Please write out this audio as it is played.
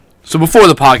So before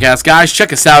the podcast, guys,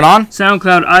 check us out on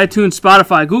SoundCloud, iTunes,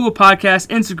 Spotify, Google Podcasts,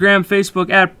 Instagram, Facebook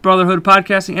at Brotherhood of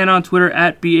Podcasting, and on Twitter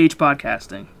at BH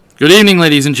Podcasting. Good evening,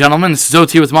 ladies and gentlemen. This is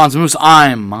OT with Mons and Moose.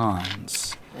 I'm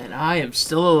Mons. And I am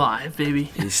still alive, baby.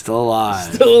 He's still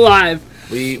alive. Still alive.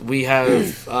 We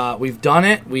have we've done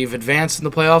it. We've advanced in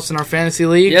the playoffs in our fantasy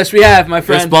league. Yes, we have, my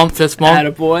friend. Fist bump.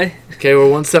 Attaboy. Okay, we're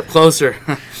one step closer.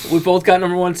 We both got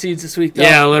number 1 seeds this week, though.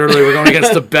 Yeah, literally, we're going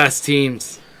against the best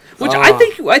teams. Which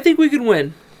I think we could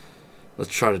win. Let's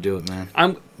try to do it, man.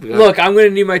 I'm going to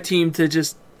need my team to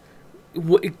just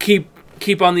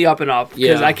keep on the up and up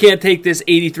because I can't take this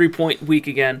 83-point week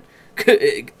again.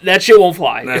 That shit won't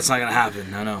fly. That's not gonna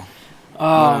happen. I know.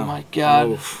 Oh my god.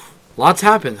 Oof. Lots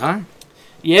happened, huh?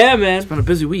 Yeah, man. It's been a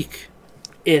busy week.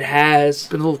 It has. It's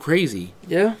been a little crazy.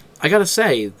 Yeah. I gotta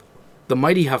say, the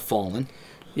mighty have fallen.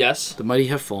 Yes. The mighty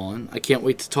have fallen. I can't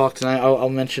wait to talk tonight. I'll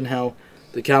mention how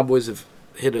the Cowboys have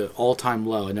hit an all-time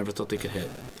low. I never thought they could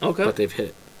hit. Okay. But they've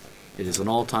hit. It is an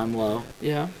all-time low.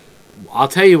 Yeah. I'll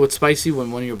tell you what's spicy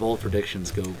when one of your bold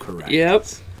predictions go correct. Yep.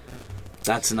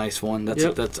 That's a nice one.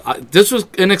 Yep. This was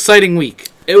an exciting week.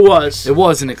 It was. It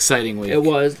was an exciting week. It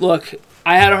was. Look,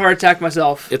 I had a heart attack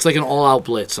myself. It's like an all-out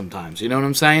blitz sometimes. You know what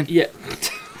I'm saying? Yeah.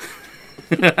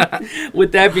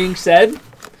 With that being said,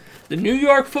 the New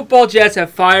York Football Jets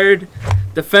have fired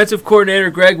defensive coordinator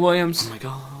Greg Williams. Oh my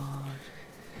god.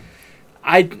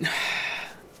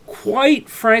 Quite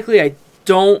frankly,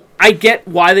 I get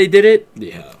why they did it.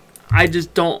 Yeah. I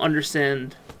just don't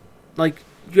understand. Like,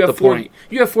 you have The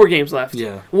you have 4 games left.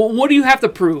 Yeah. Well, what do you have to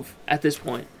prove at this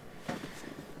point?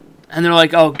 And they're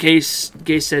like, oh,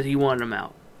 Gase said he wanted him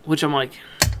out. Which I'm like,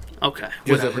 okay,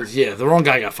 whatever. Yeah, the wrong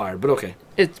guy got fired, but okay.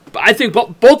 I think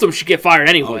both of them should get fired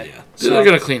anyway. Oh, yeah. So, They're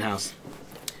going to clean house.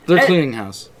 They're cleaning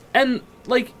house. And,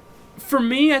 like, for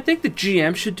me, I think the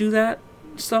GM should do that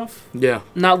stuff. Yeah.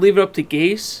 Not leave it up to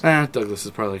Gase. Douglas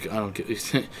is probably like, I don't get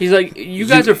He's like, you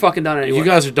guys are fucking done anyway. You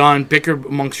guys are done. Bicker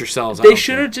amongst yourselves. They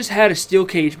should have just had a steel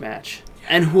cage match.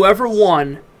 And whoever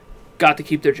won got to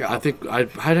keep their job. I think I'd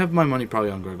have my money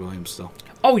probably on Greg Williams still.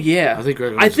 Oh yeah. I think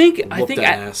Greg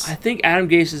Williams I think Adam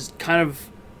Gase is kind of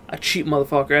a cheap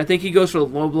motherfucker. I think he goes for the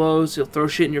low blows. He'll throw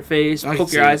shit in your face,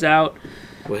 poke your eyes out.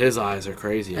 Well, his eyes are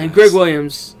crazy. And Greg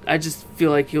Williams, I just feel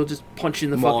like he'll just punch you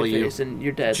in the Maul fucking you. face and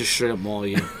you're dead. Just straight up maul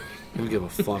you. Don't give a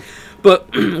fuck. But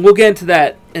we'll get into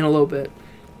that in a little bit.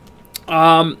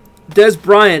 Des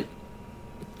Bryant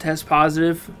tests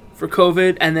positive for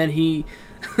COVID, and then he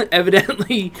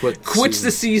evidently quits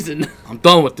the season. I'm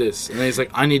done with this. And then he's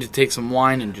like, I need to take some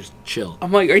wine and just chill.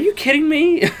 I'm like, are you kidding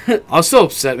me? I was so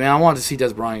upset, man. I wanted to see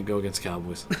Des Bryant go against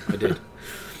Cowboys. I did.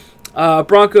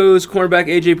 Broncos cornerback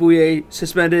A.J. Bouye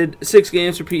suspended 6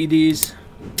 games for PEDs.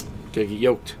 Gotta get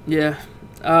yoked. Yeah.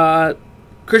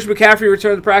 Christian McCaffrey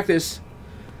returned to practice,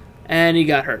 and he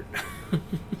got hurt.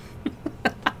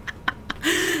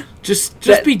 Just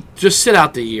sit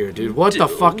out the year, dude. What the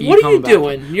fuck are you coming back? What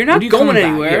are you doing? You're not going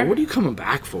anywhere. Yeah, what are you coming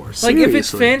back for? Like, if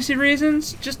it's fantasy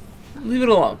reasons, just leave it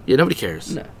alone. Yeah, nobody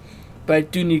cares. No. But I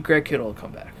do need Greg Kittle to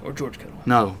come back, or George Kittle.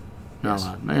 No. Not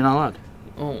allowed. No, you're not allowed.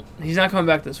 Oh, he's not coming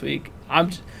back this week.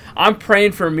 I'm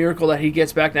praying for a miracle that he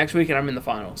gets back next week and I'm in the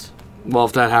finals. Well,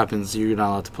 if that happens, you're not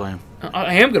allowed to play him.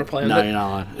 I am going to play him. No, you're not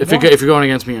allowed. If you're going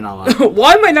against me, you're not allowed.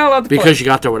 Why am I not allowed to play him? Because you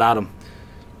got there without him.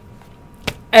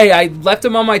 Hey, I left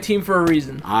him on my team for a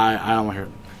reason. I don't want to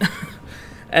hear it.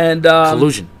 And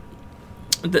collusion.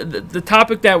 The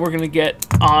topic that we're going to get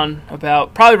on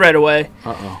about probably right away.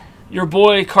 Uh-oh. Your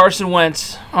boy Carson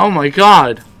Wentz. Oh my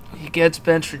God. He gets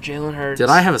benched for Jalen Hurts. Did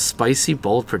I have a spicy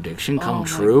bold prediction come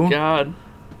true? Oh my God.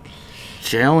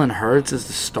 Jalen Hurts is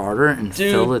the starter in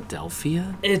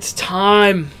Philadelphia? It's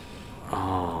time.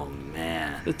 Oh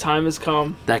man. The time has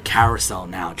come. That carousel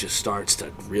now just starts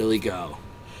to really go.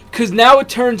 Because now it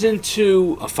turns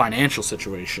into a financial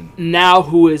situation. Now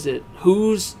who is it?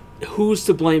 Who's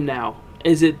to blame now?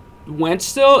 Is it Wentz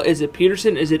still? Is it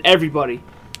Peterson? Is it everybody?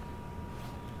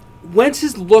 Wentz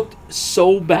has looked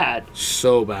so bad.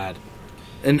 So bad.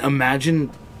 And imagine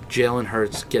Jalen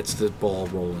Hurts gets the ball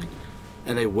rolling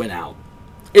and they win out.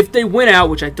 If they win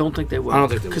out, which I don't think they will. I don't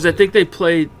think they will. Because I think they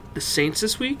play the Saints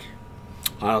this week.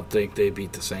 I don't think they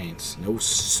beat the Saints. No,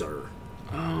 sir.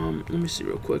 Let me see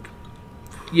real quick.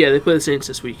 Yeah, they play the Saints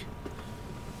this week.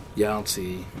 Yeah,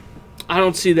 I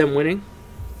don't see them winning.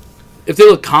 If they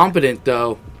look competent,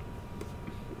 though,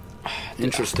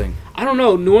 interesting. I don't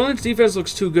know. New Orleans defense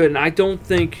looks too good, and I don't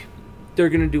think they're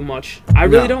going to do much. I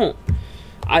really don't.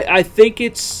 I think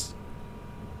it's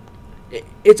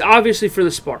obviously for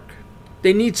the spark.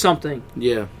 They need something.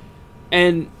 Yeah.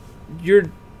 And you're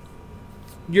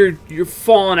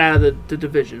falling out of the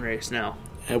division race now.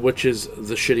 which is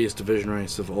the shittiest division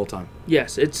race of all time.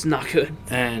 Yes, it's not good.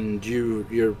 And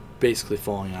you're basically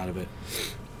falling out of it.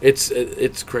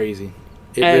 It's crazy.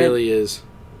 It really is.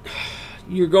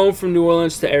 You're going from New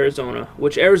Orleans to Arizona,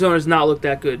 which Arizona has not looked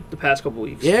that good the past couple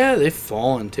weeks. Yeah, they've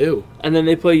fallen too. And then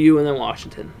they play you and then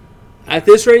Washington. At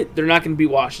this rate, they're not going to beat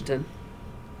Washington.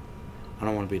 I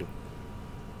don't want to beat them.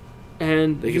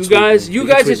 And you guys,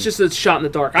 it's just a shot in the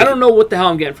dark. I don't know what the hell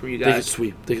I'm getting from you guys.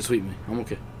 They can sweep me. I'm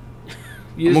okay.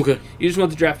 I'm okay. You just want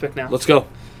the draft pick now. Let's go.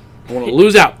 I want to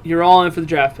lose out. You're all in for the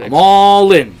draft pick. I'm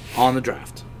all in on the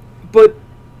draft. But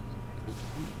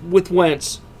with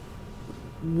Wentz,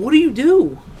 what do you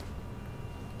do?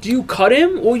 Do you cut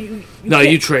him or you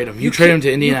trade him. You trade him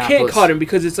to Indianapolis. You can't cut him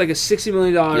because it's like a $60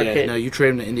 million hit. No, you trade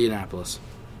him to Indianapolis.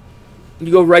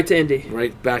 You go right to Indy.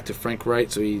 Right back to Frank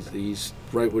Wright, so he's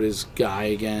right with his guy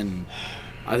again.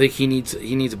 I think he needs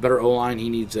a better O-line. He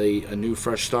needs a new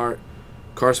fresh start.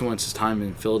 Carson Wentz's time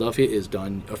in Philadelphia is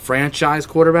done. A franchise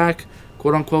quarterback,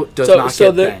 quote unquote, does not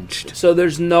get benched. So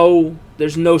there's no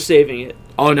saving it.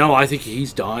 Oh no, I think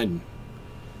he's done.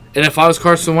 And if I was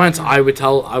Carson Wentz, I would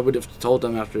have told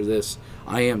them after this,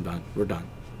 I am done. We're done.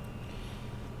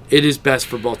 It is best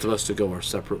for both of us to go our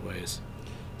separate ways.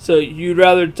 So you'd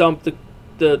rather dump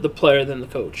the player than the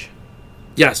coach?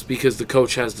 Yes, because the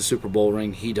coach has the Super Bowl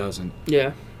ring. He doesn't.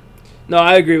 Yeah. No,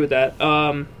 I agree with that.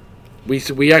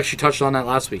 We actually touched on that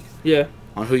last week. Yeah.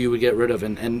 On who you would get rid of.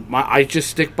 I just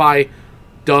stick by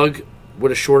Doug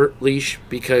with a shorter leash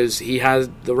because he has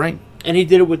the ring. And he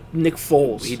did it with Nick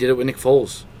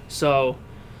Foles. So,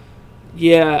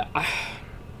 yeah,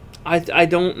 I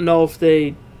don't know if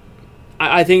they...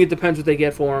 I think it depends what they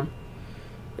get for him.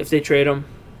 If they trade him.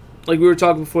 Like we were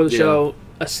talking before the show,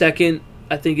 a second,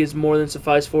 I think, is more than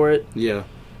suffice for it. Yeah.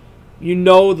 You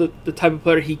know the type of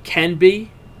player he can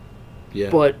be,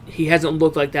 but he hasn't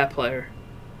looked like that player.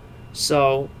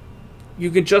 So,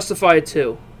 you can justify it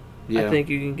too. Yeah. I think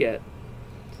you can get.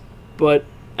 But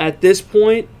at this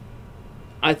point,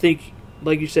 I think,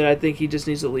 like you said, I think he just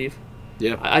needs to leave.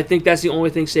 Yeah. I think that's the only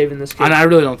thing saving this kid. And I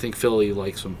really don't think Philly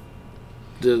likes him.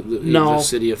 The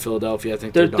city of Philadelphia, I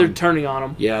think they're done. They're turning on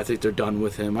him. Yeah, I think they're done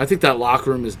with him. I think that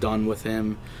locker room is done with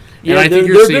him. Yeah, and there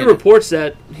are good reports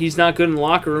that he's not good in the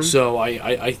locker room. So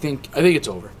I think it's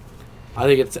over. I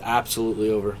think it's absolutely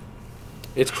over.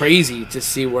 It's crazy to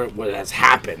see what has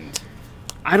happened.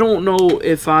 I don't know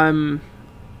if I'm...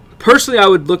 Personally, I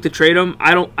would look to trade him.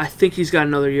 I think he's got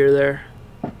another year there.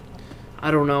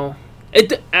 I don't know.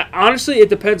 Honestly, it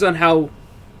depends on how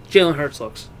Jalen Hurts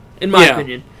looks, in my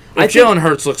opinion. If Jalen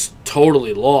Hurts looks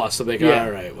totally lost, I'll be like, all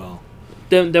right, well.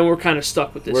 Then we're kind of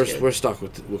stuck with this kid. We're stuck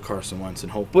with Carson Wentz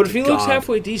and hope. But if he looks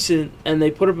halfway decent and they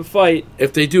put up a fight.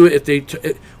 If they do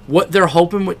it, what they're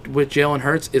hoping with Jalen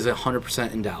Hurts is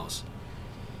 100% in Dallas.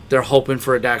 They're hoping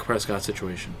for a Dak Prescott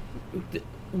situation.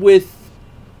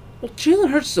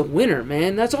 Jalen Hurts is a winner,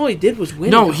 man. That's all he did was win.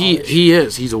 No, he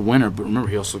is. He's a winner, but remember,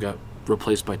 he also got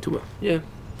replaced by Tua. Yeah.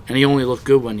 And he only looked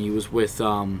good when he was with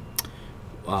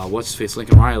what's his face,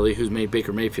 Lincoln Riley, who's made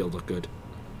Baker Mayfield look good,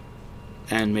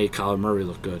 and made Kyler Murray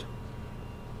look good.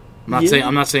 I'm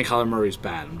not saying Kyler Murray's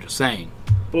bad. I'm just saying.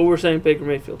 But we're saying Baker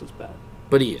Mayfield is bad.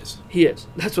 But he is. He is.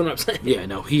 That's what I'm saying. Yeah,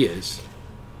 no, he is.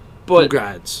 But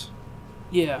congrats.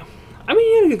 Yeah, I mean,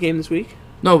 he had a good game this week.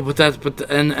 No, but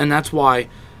that's why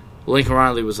Lincoln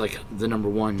Riley was like the number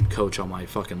one coach on my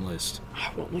fucking list.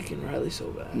 I want Lincoln Riley so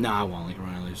bad. Nah, I want Lincoln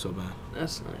Riley so bad.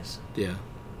 That's nice. Yeah.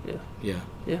 Yeah. Yeah.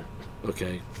 Yeah.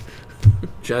 Okay.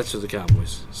 Jets or the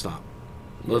Cowboys? Stop.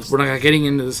 We're not getting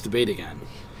into this debate again.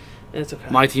 It's okay.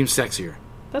 My team's sexier.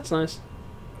 That's nice.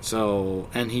 So,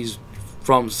 and he's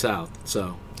from South,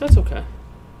 so. That's okay.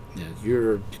 Yeah,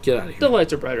 get out of here. The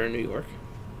lights are brighter in New York.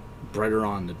 Brighter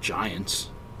on the Giants.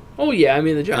 Oh yeah, I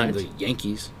mean the Giants. And the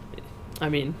Yankees. I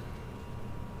mean,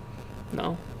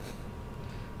 no.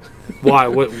 Why?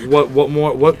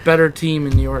 What better team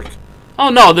in New York? Oh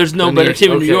no, there's no better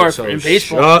team in New York in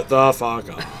baseball. Shut the fuck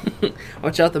up.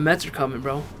 Watch out, the Mets are coming,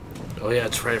 bro. Oh yeah,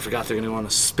 that's right. I forgot they're going to go on a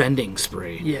spending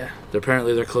spree. Yeah.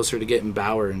 Apparently they're closer to getting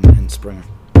Bauer and Springer.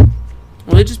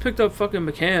 Well, they just picked up fucking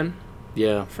McCann.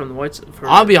 Yeah. From the White Sox.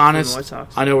 I'll be honest.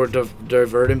 I know we're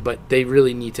diverting, but they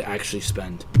really need to actually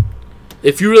spend.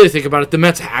 If you really think about it, the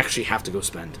Mets actually have to go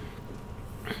spend.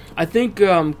 I think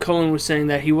Cohen was saying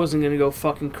that he wasn't going to go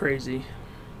fucking crazy.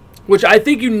 Which I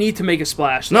think you need to make a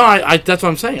splash. Though. No, I that's what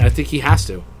I'm saying. I think he has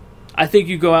to. I think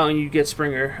you go out and you get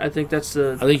Springer. I think that's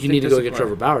the... I think you need to go get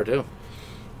Trevor Bauer, too.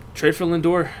 Trade for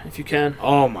Lindor, if you can.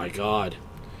 Oh, my God.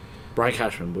 Brian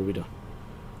Cashman, what are we doing?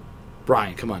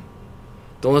 Brian, come on.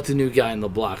 Don't let the new guy in the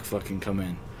block fucking come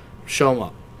in. Show him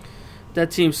up. That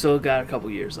team still got a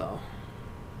couple years, though.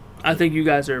 I think you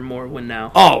guys are more win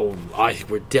now. Oh,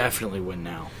 we're definitely win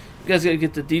now. You guys got to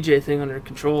get the DJ thing under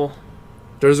control.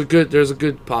 There's a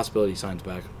good possibility he signs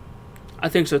back. I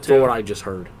think so too. For what I just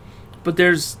heard. But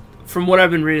from what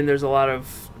I've been reading, there's a lot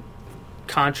of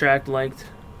contract length.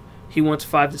 He wants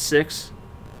 5 to 6,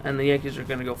 and the Yankees are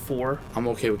going to go 4. I'm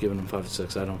okay with giving him 5 to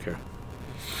 6. I don't care.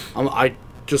 I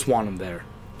just want him there.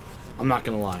 I'm not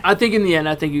gonna lie. I think in the end,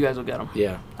 you guys will get him.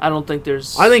 Yeah. I don't think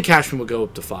there's. I think Cashman would go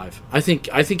up to 5. I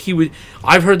think he would.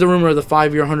 I've heard the rumor of the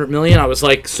 5-year, $100 million. I was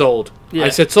like, sold. Yeah. I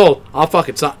said sold. I'll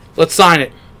fucking sign. Let's sign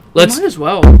it. Might as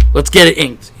well. Let's get it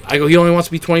inked. I go. He only wants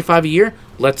to be 25 a year.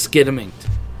 Let's get him inked.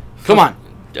 Come on.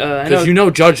 Because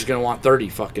Judge is gonna want 30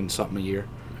 fucking something a year.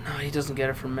 No, he doesn't get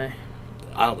it from me.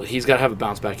 He's got to have a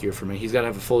bounce back year for me. He's got to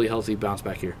have a fully healthy bounce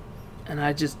back year. And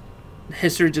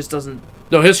history just doesn't.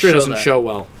 No, history doesn't show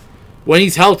well. When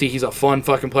he's healthy, he's a fun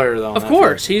fucking player, though. Of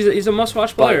course, he's a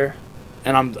must-watch player.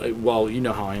 And you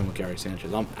know how I am with Gary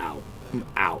Sanchez. I'm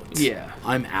out. Yeah,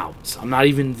 I'm out. I'm not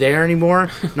even there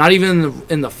anymore. Not even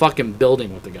in the fucking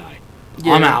building with the guy.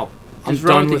 Yeah. I'm out. I'm just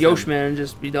run with the Yosh man and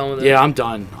just be done with it. Yeah, I'm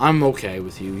done. I'm okay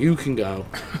with you. You can go.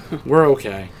 We're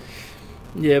okay.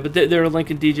 Yeah, but they're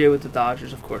linking DJ with the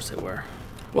Dodgers. Of course they were.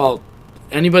 Well,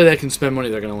 anybody that can spend money,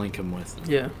 they're going to link him with.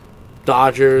 Yeah.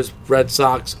 Dodgers, Red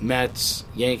Sox, Mets,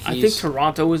 Yankees. I think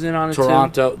Toronto was in on it,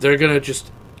 too. They're going to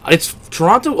just...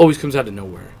 Toronto always comes out of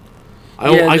nowhere.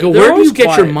 I go, where do you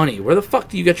get your money? Where the fuck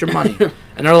do you get your money?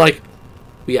 And they're like,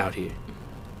 we out here.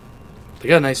 They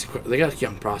got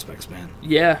young prospects, man.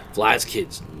 Yeah. Vlad's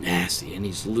kid's nasty, and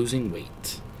he's losing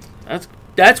weight.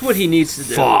 That's what he needs to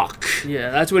do. Fuck. Yeah,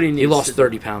 that's what he needs to do. He lost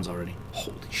 30 pounds already.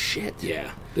 Holy shit.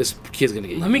 Yeah. This kid's going to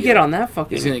get Let me get on that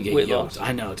fucking He's going to get weight yoked. loss.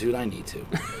 I know, dude. I need to.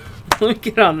 Let me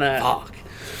get on that. Fuck.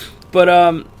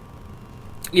 But,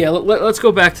 yeah, let's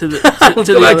go back to the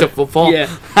to football. Yeah.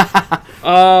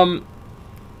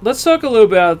 Let's talk a little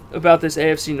bit about this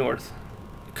AFC North.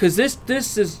 Because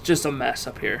this is just a mess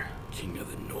up here. King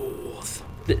of the North.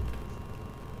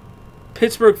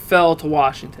 Pittsburgh fell to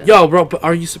Washington. Yo, bro, but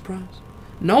are you surprised?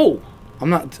 No. I'm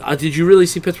not. Did you really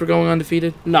see Pittsburgh going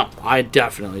undefeated? No. I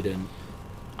definitely didn't.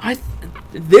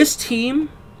 This team,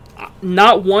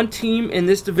 not one team in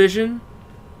this division,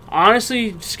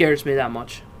 honestly scares me that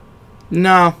much.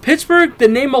 No. Pittsburgh, the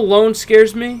name alone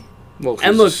scares me. Well,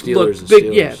 and look,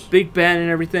 Big Ben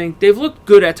and everything. They've looked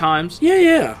good at times.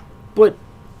 Yeah. But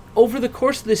over the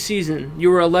course of the season, you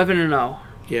were 11-0.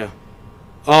 Yeah.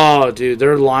 Oh, dude,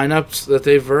 their lineups that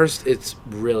they versed, it's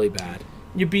really bad.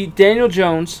 You beat Daniel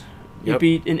Jones. You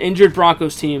beat an injured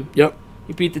Broncos team. Yep.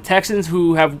 You beat the Texans,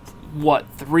 who have,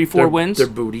 3-4 wins? They're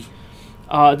booty.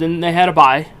 Then they had a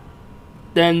bye.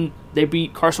 Then they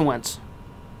beat Carson Wentz.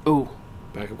 Ooh.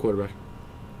 Backup quarterback.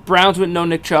 Browns with no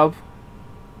Nick Chubb.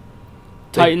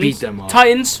 Titans. Beat them up.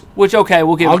 Titans, which, okay,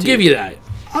 we'll give I'll give you that.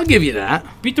 I'll give you that.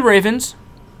 Beat the Ravens.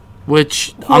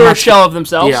 Which... Who are a shell of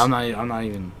themselves. Yeah, I'm not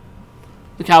even...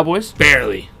 The Cowboys.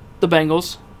 Barely. The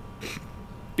Bengals.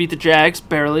 Beat the Jags,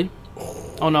 barely.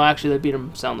 Oh, no, actually, they beat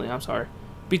them soundly. I'm sorry.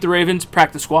 Beat the Ravens,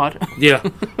 practice squad. Yeah.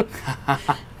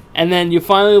 And then you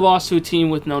finally lost to a team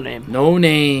with no name. No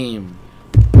name.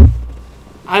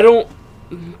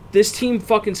 This team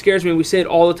fucking scares me. We say it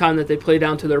all the time that they play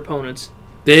down to their opponents.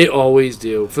 They always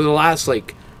do. For the last,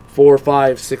 4,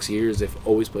 5, 6 years, they've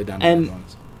always played down to their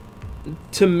opponents.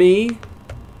 To me,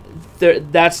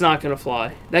 that's not going to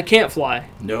fly. That can't fly.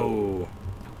 No.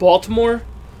 Baltimore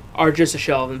are just a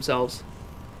shell of themselves.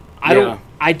 Lamar.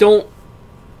 I don't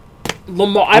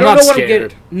know what I'm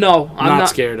getting. No, I'm not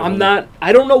scared. I'm not.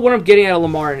 I don't know what I'm getting out of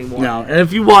Lamar anymore. No, and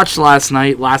if you watched last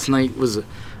night was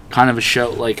kind of a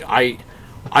show.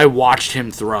 I watched him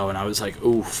throw, and I was like,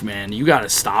 "Oof, man, you got to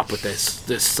stop with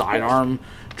this sidearm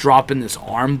dropping this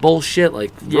arm bullshit.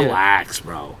 Relax,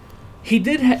 bro." He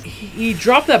did. He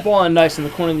dropped that ball in nice in the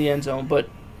corner of the end zone, but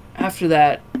after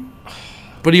that.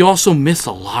 But he also missed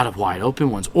a lot of wide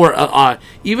open ones. Or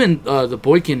even the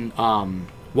Boykin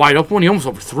wide open one, he almost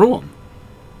overthrew him.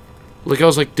 I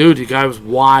was like, dude, the guy was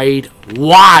wide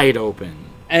open.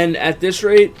 And at this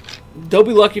rate, they'll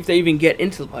be lucky if they even get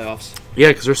into the playoffs. Yeah,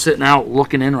 because they're sitting out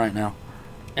looking in right now.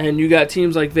 And you got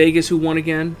teams like Vegas who won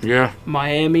again. Yeah.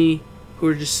 Miami who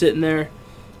are just sitting there.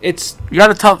 You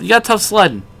got tough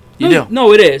sledding. You do.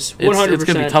 No, it is. 100%. It's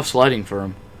going to be tough sledding for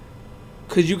them.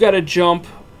 Because you got to jump.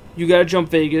 You got to jump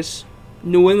Vegas.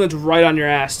 New England's right on your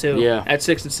ass, too. Yeah. At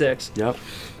 6-6. Yep.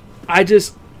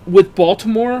 With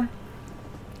Baltimore,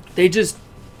 they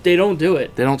don't do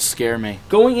it. They don't scare me.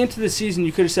 Going into the season,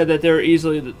 you could have said that they're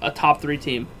easily a top 3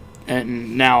 team.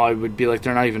 And now I would be like,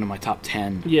 they're not even in my top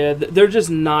 10. Yeah, they're just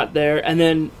not there. And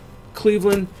then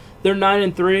Cleveland, they're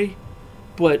 9-3,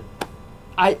 but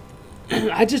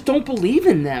I just don't believe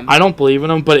in them. I don't believe in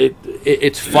them, but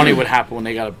it's funny what happened when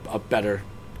they got a better,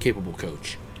 capable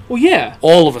coach. Well, yeah.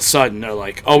 All of a sudden, they're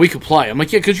like, oh, we could play. I'm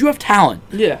like, yeah, because you have talent.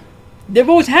 Yeah. They've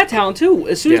always had talent, too.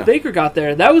 As soon as Baker got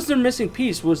there, that was their missing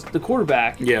piece, was the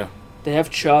quarterback. Yeah. They have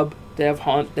Chubb. They have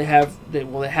Hunt. They had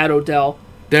Odell.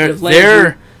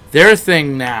 Their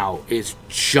thing now is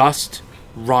just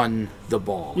run the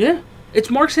ball. Yeah. It's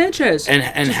Mark Sanchez. And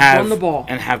just have run the ball.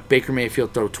 And have Baker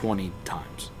Mayfield throw 20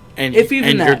 times. And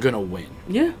you're going to win.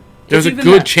 Yeah. There's a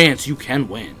good chance you can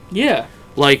win. Yeah.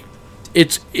 Like,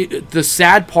 the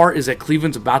sad part is that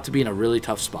Cleveland's about to be in a really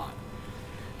tough spot.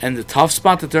 And the tough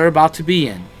spot that they're about to be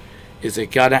in is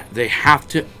they have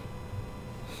to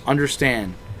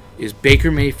understand, is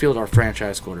Baker Mayfield our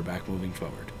franchise quarterback moving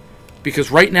forward? Because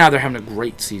right now they're having a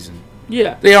great season.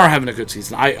 Yeah. They are having a good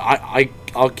season.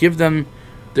 I'll give them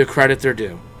the credit they're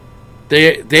due.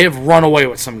 They have run away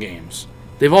with some games.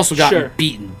 They've also gotten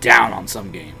beaten down on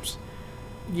some games.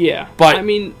 Yeah. But I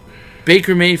mean,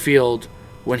 Baker Mayfield,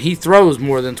 when he throws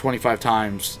more than 25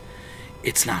 times,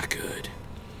 it's not good.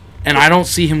 And I don't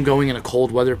see him going in a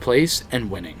cold weather place and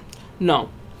winning. No.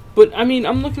 But, I mean,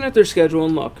 I'm looking at their schedule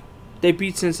and look. They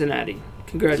beat Cincinnati.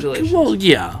 Congratulations. Well,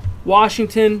 yeah.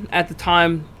 Washington, at the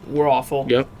time, were awful.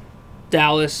 Yep.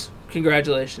 Dallas,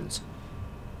 congratulations.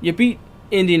 You beat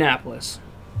Indianapolis.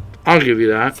 I'll give you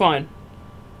that. Fine.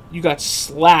 You got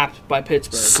slapped by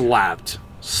Pittsburgh.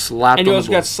 Slapped. And you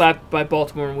also got slapped by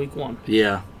Baltimore in week 1.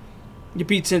 Yeah. You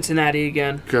beat Cincinnati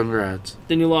again. Congrats.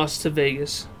 Then you lost to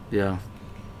Vegas. Yeah.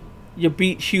 You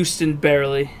beat Houston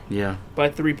barely. Yeah. By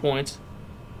 3 points.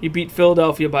 You beat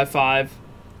Philadelphia by 5.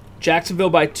 Jacksonville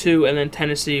by 2, and then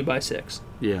Tennessee by 6.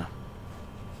 Yeah.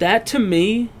 That, to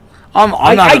me...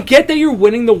 I get that you're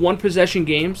winning the one-possession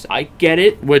games. I get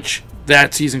it. Which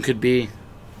that season could be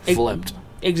flipped.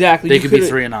 Exactly. They could be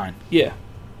 3-9. Yeah.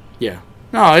 Yeah.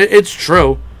 No, it's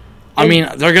true. I mean,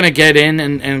 they're going to get in,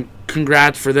 and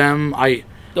congrats for them.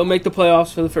 They'll make the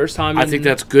playoffs for the first time. I think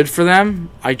that's good for them.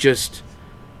 I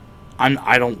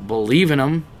don't believe in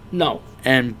them. No.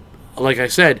 And like I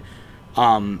said,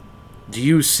 do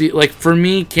you see, like, for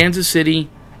me, Kansas City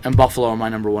and Buffalo are my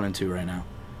number 1 and 2 right now.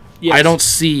 Yes. I don't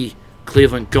see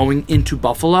Cleveland going into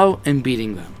Buffalo and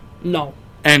beating them. No.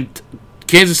 And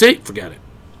Kansas City, forget it.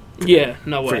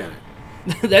 No way. Forget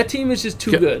it. That team is just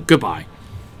too good. Goodbye.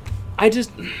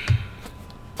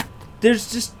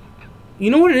 There's just, you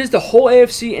know what it is? The whole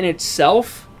AFC in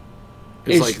itself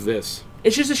is like this.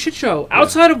 It's just a shit show. Yeah.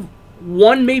 Outside of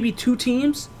one, maybe 2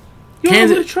 teams, you don't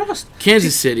really trust.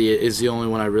 Kansas City is the only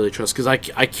one I really trust because I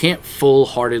can't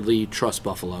full-heartedly trust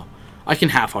Buffalo. I can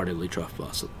half-heartedly trust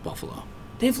Buffalo.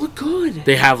 They've looked good.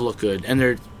 They have looked good,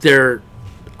 and they're.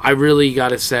 I really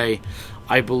gotta say,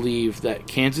 I believe that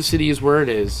Kansas City is where it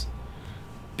is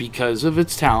because of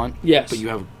its talent. Yes, but you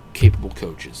have capable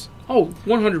coaches. Oh,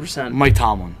 100%. Mike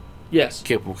Tomlin. Yes,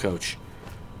 capable coach.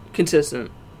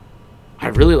 Consistent. I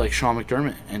really like Sean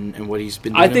McDermott and what he's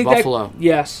been doing in Buffalo.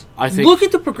 Yes, I think. Look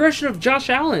at the progression of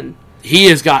Josh Allen. He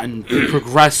has gotten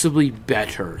progressively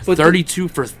better. 32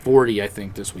 for 40, I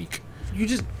think, this week. He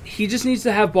just needs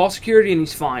to have ball security and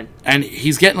he's fine. And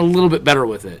he's getting a little bit better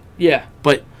with it. Yeah.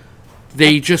 But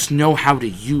they just know how to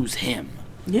use him.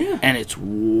 Yeah. And it's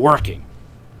working.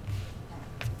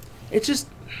 It's just...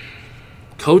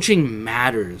 Coaching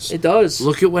matters. It does.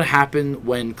 Look at what happened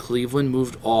when Cleveland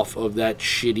moved off of that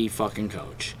shitty fucking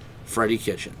coach, Freddie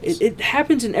Kitchens. It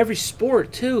happens in every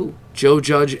sport, too. Joe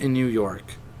Judge in New York.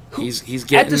 He's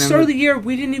getting... At the start of the year,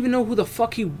 we didn't even know who the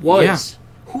fuck he was. Yeah.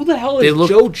 Who the hell is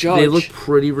Joe Judge? They look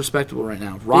pretty respectable right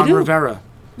now. Ron Rivera.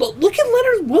 Look at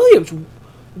Leonard Williams.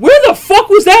 Where the fuck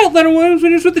was that Leonard Williams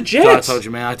when he was with the Jets? I told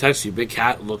you, man. I texted you. Big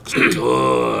Cat looks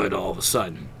good all of a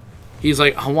sudden. He's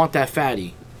like, I want that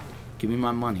fatty. Give me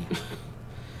my money.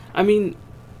 I mean,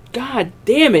 god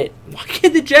damn it. Why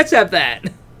can't the Jets have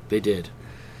that? They did.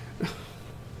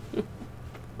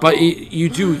 But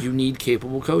you need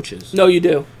capable coaches. No, you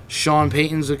do. Sean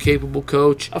Payton's a capable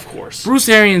coach. Of course. Bruce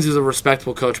Arians is a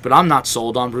respectable coach, but I'm not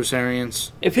sold on Bruce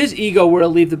Arians. If his ego were to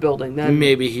leave the building, then...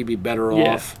 Maybe he'd be better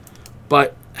off.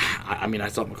 But, I mean, I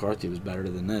thought McCarthy was better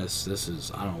than this.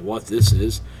 I don't know what this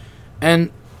is.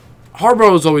 And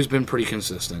Harbaugh has always been pretty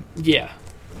consistent. Yeah.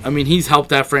 I mean, he's helped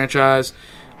that franchise.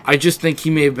 I just think he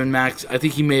may have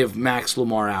maxed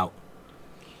Lamar out.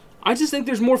 I just think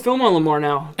there's more film on Lamar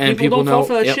now. And people don't fall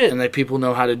for that shit. And that people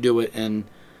know how to do it. And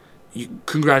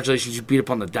congratulations, you beat up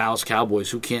on the Dallas Cowboys,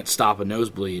 who can't stop a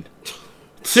nosebleed.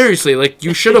 Seriously, like,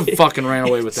 you should have fucking ran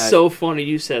away with that. It's so funny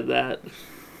you said that.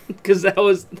 Because that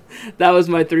was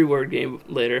my 3-word game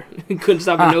later. Couldn't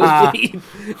stop a nosebleed.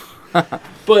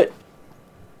 But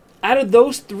out of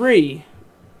those 3,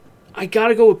 I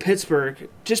gotta go with Pittsburgh.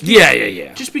 Just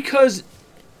because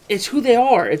it's who they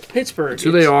are. It's Pittsburgh. It's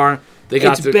who they are.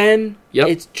 It's Ben. Yep.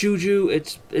 It's Juju.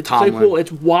 It's Claypool.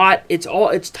 It's Watt.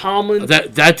 It's Tomlin.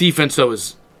 That defense though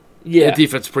is that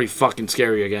defense is pretty fucking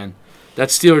scary again. That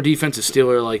Steeler defense is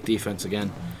Steeler-like defense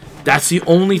again. That's the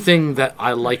only thing that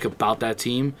I like about that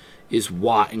team is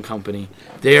Watt and company.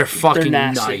 They are fucking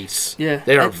nice. Yeah.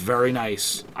 They are very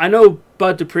nice. I know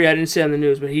Bud Dupree, I didn't see it on the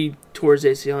news, but he tore his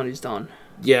ACL and he's done.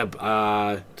 Yeah.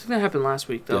 I think that happened last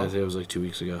week, though. Yeah, I think it was like 2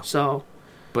 weeks ago. So.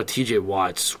 But TJ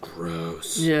Watt's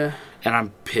gross. Yeah. And I'm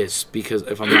pissed because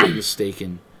if I'm not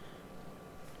mistaken,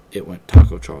 it went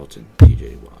Taco Charlton,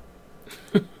 TJ Watt.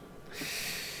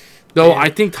 Though I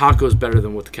think Taco's better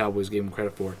than what the Cowboys gave him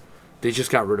credit for. They just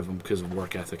got rid of him because of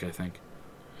work ethic, I think.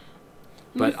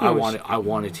 But I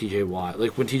wanted TJ Watt.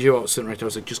 Like when TJ Watt was sitting right there, I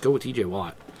was like, just go with TJ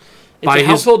Watt. It's a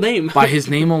household name. By his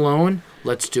name alone,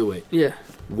 let's do it. Yeah.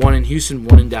 1 in Houston,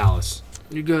 1 in Dallas.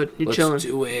 You're good. You're chilling. Let's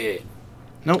do it.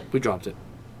 Nope, we dropped it.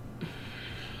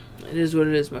 It is what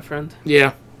it is, my friend.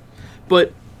 Yeah.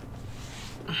 But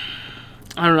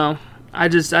I don't know. I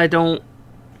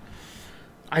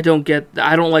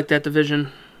don't like that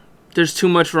division. There's too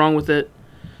much wrong with it.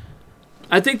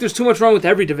 I think there's too much wrong with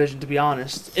every division, to be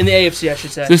honest. In the AFC, I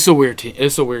should say. This is a weird team.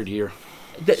 It's a weird year.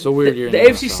 It's a weird year. The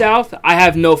AFC South, I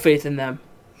have no faith in them.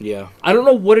 Yeah. I don't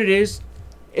know what it is.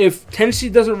 If Tennessee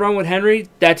doesn't run with Henry,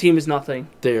 that team is nothing.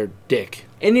 They're dick.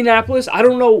 Indianapolis, I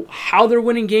don't know how they're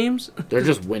winning games. They're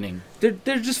just winning. They're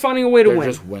just finding a way to win.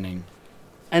 They're just winning.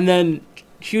 And then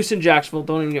Houston, Jacksonville,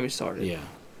 don't even get me started. Yeah.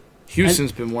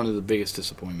 Houston's been one of the biggest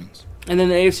disappointments. And then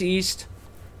the AFC East,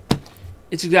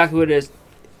 it's exactly what it is.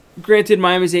 Granted,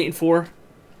 Miami's 8-4.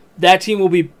 That team will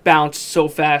be bounced so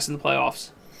fast in the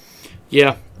playoffs.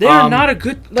 Yeah. They are not a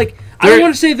good... I don't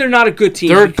want to say they're not a good team.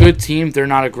 They're a good team. They're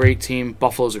not a great team.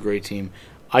 Buffalo's a great team.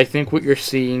 I think what you're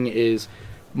seeing is...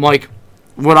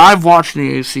 what I've watched in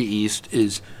the AFC East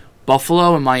is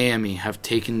Buffalo and Miami have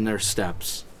taken their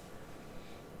steps.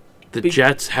 The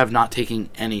Jets have not taken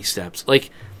any steps.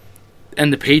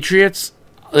 And the Patriots...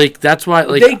 that's why...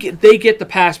 they get the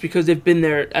pass because they've been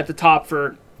there at the top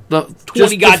for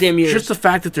 20 goddamn years. Just the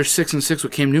fact that they're 6-6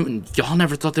 with Cam Newton, y'all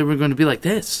never thought they were going to be like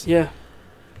this. Yeah.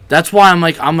 That's why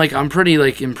I'm pretty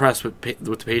impressed with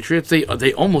the Patriots.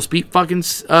 They almost beat fucking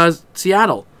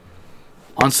Seattle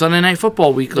on Sunday Night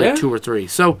Football week 2 or 3.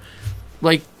 So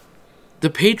the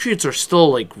Patriots are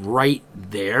still right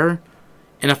there.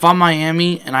 And if I'm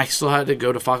Miami and I still had to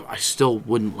go to Fox, I still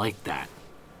wouldn't like that.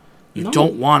 You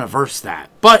don't want to verse that.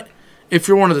 But if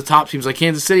you're one of the top teams like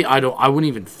Kansas City, I'm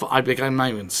not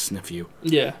even sniff you.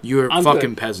 Yeah. You're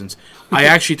fucking peasants. I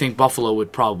actually think Buffalo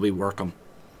would probably work them.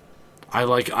 I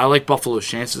like Buffalo's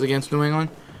chances against New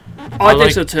England. I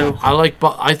think so too.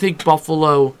 I think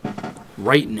Buffalo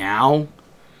right now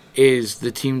is the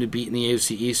team to beat in the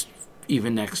AFC East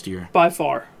even next year. By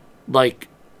far.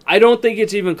 I don't think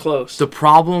it's even close. The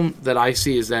problem that I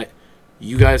see is that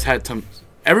you guys had time.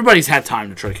 Everybody's had time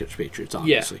to try to catch Patriots,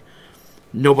 obviously. Yeah.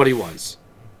 Nobody was.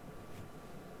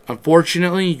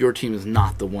 Unfortunately, your team is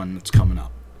not the one that's coming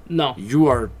up. No. You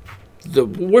are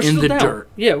we're in still the down. dirt.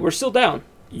 Yeah, we're still down.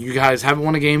 You guys haven't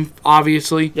won a game,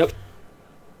 obviously. Yep.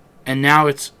 And now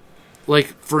it's,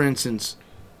 for instance,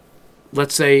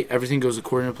 let's say everything goes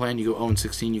according to plan. You go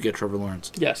 0-16, you get Trevor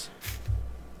Lawrence. Yes.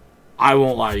 I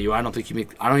won't lie to you. I don't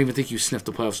even think you sniff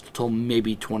the playoffs until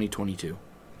maybe 2022.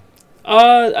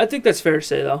 I think that's fair to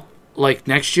say, though.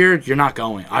 Next year, you're not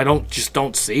going. I don't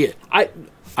see it. I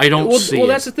don't see it. Well,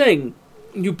 that's the thing.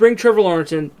 You bring Trevor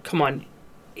Lawrence in. Come on,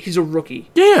 he's a rookie.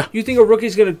 Yeah. You think a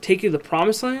rookie's going to take you to the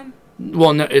promised land?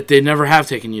 Well, no, they never have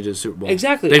taken you to the Super Bowl.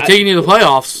 Exactly. They've taken you to the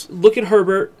playoffs. Look at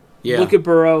Herbert. Yeah. Look at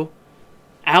Burrow.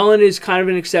 Allen is kind of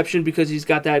an exception because he's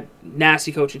got that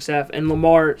nasty coaching staff. And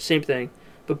Lamar, same thing.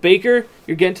 But Baker,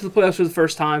 you're getting to the playoffs for the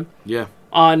first time. Yeah.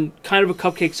 On kind of a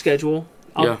cupcake schedule.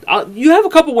 You have a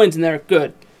couple wins in there.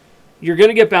 Good. You're going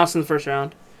to get bounced in the first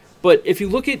round. But if you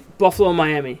look at Buffalo and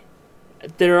Miami,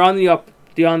 they're on the up.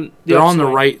 They're on the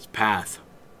right path.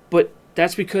 But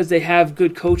that's because they have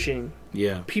good coaching.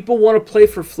 Yeah. People want to play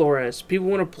for Flores. People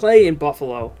want to play in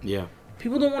Buffalo. Yeah.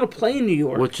 People don't want to play in New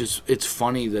York. It's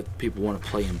funny that people want to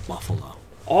play in Buffalo.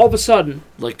 All of a sudden.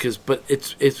 But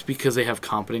it's because they have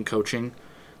competent coaching.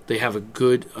 They have a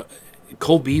good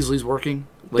Cole Beasley's working.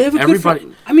 They have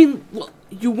everybody.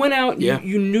 You went out. Yeah.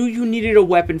 You knew you needed a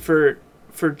weapon for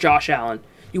Josh Allen.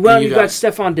 You went out and you got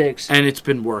Stephon Diggs. And it's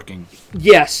been working.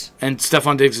 Yes. And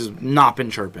Stephon Diggs has not been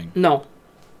chirping. No.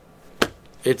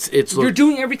 You're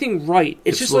doing everything right.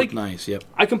 It's just nice. Yep.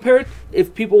 I compare it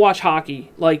if people watch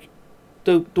hockey.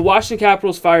 The Washington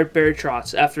Capitals fired Barry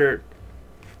Trotz after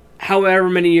however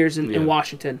many years in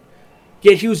Washington.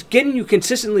 Yet he was getting you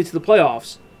consistently to the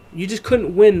playoffs. You just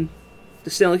couldn't win the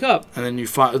Stanley Cup. And then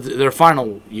their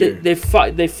final year.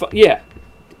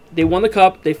 They won the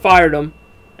Cup, they fired him,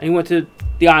 and he went to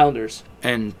the Islanders.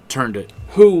 And turned it.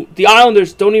 Who, the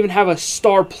Islanders don't even have a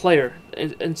star player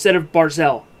instead of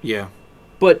Barzal. Yeah.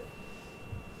 But,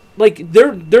 like,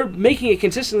 they're making it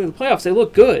consistently in the playoffs. They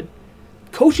look good.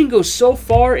 Coaching goes so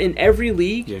far in every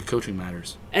league. Yeah, coaching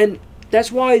matters. And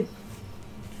that's why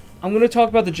I'm going to talk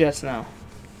about the Jets now.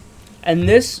 And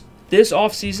this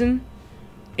offseason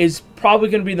is probably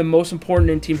going to be the most important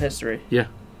in team history. Yeah.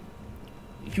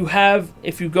 If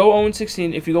you go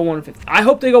 0-16, if you go 1-15. I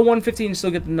hope they go 1-15 and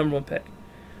still get the number 1 pick.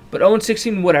 But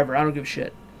 0-16, whatever. I don't give a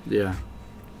shit. Yeah.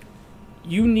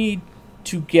 You need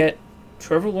to get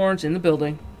Trevor Lawrence in the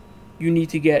building. You need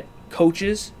to get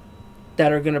coaches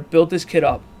that are going to build this kid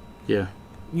up. Yeah.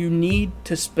 You need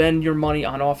to spend your money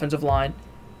on offensive line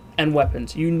and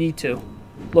weapons. You need to.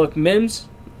 Look, Mims,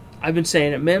 I've been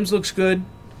saying it. Mims looks good.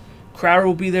 Crowder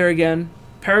will be there again.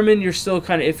 Perriman, you're still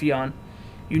kind of iffy on.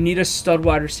 You need a stud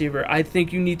wide receiver. I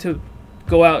think you need to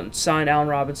go out and sign Allen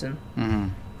Robinson. Mm-hmm.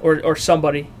 Or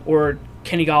somebody. Or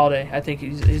Kenny Golladay. I think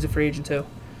he's a free agent too.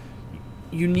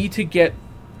 You need to get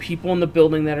people in the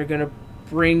building that are going to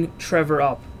bring Trevor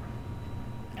up.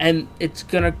 And it's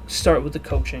going to start with the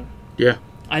coaching. Yeah.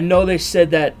 I know they said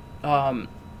that Coach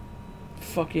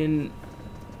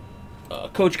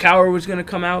Cowher was going to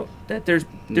come out, that there's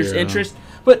interest.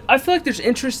 But I feel like there's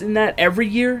interest in that every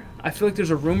year. I feel like there's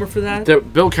a rumor for that.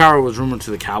 Bill Cowher was rumored to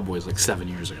the Cowboys like 7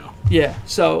 years ago. Yeah,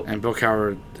 so... And Bill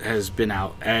Cowher has been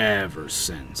out ever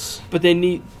since. But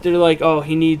they're like, oh,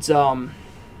 he needs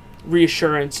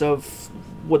reassurance of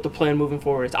what the plan moving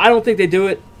forward is. I don't think they do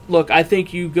it. Look, I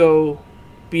think you go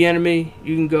Bieniemy,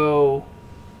 you can go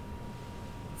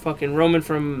fucking Roman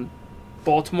from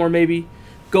Baltimore maybe.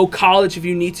 Go college if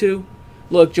you need to.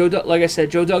 Look, like I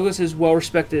said, Joe Douglas is well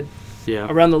respected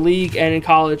around the league and in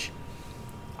college.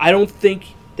 I don't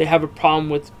think they have a problem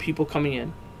with people coming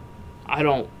in. I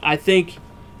don't. I think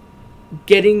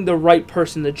getting the right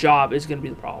person the job is going to be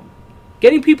the problem.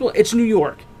 Getting people, it's New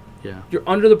York. Yeah. You're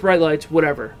under the bright lights,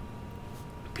 whatever.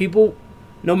 People,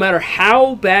 no matter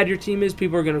how bad your team is,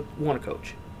 people are going to want to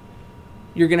coach.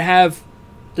 You're going to have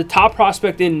the top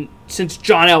prospect since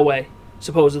John Elway,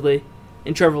 supposedly,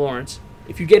 in Trevor Lawrence.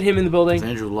 If you get him in the building... It's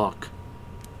Andrew Luck.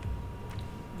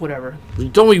 Whatever.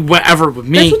 Don't be whatever with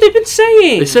me. That's what they've been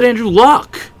saying. They said Andrew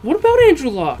Luck. What about Andrew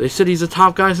Luck? They said he's a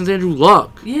top guy since Andrew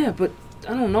Luck. Yeah, but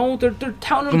I don't know. They're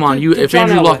touting him. Come on, if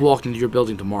Andrew Luck walked into your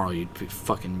building tomorrow, you'd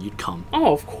come.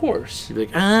 Oh, of course. You'd be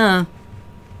like,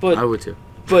 But I would too.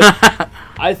 But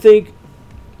I think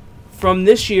from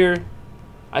this year,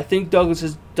 I think Douglas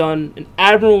has done an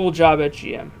admirable job at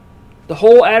GM. The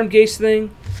whole Adam Gase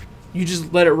thing, you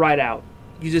just let it ride out.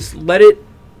 You just let it...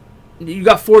 You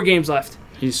got 4 games left.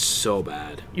 He's so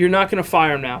bad. You're not going to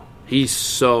fire him now. He's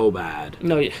so bad.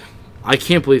 No, yeah. I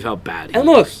can't believe how bad he is. And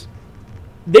look,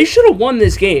 they should have won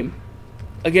this game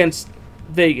against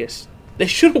Vegas. They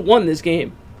should have won this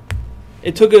game.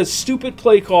 It took a stupid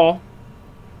play call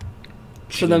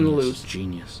for them to lose.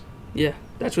 Genius. Yeah,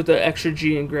 that's what the extra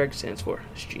G in Greg stands for.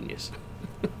 It's genius.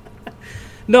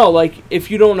 No, like,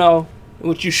 if you don't know,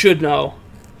 which you should know.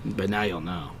 But now you'll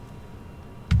know.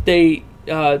 Greg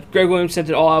Williams sent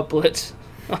an all-out blitz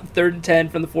on 3rd and 10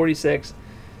 from the 46,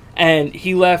 and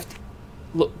he left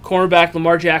cornerback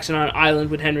Lamar Jackson on an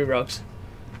island with Henry Ruggs.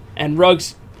 And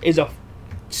Ruggs is a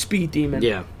speed demon.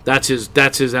 Yeah, that's his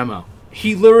MO.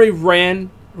 He literally ran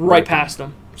right past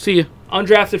him. See ya.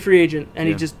 Undrafted free agent, and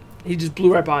he just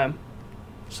blew right by him.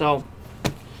 So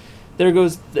there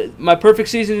goes my perfect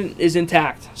season is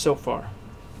intact so far.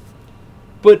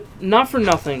 But not for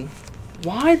nothing.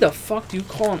 Why the fuck do you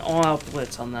call an all-out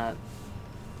blitz on that?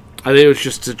 I think it was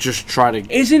just to try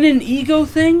to... Is it an ego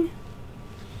thing?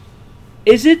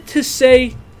 Is it to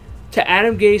say to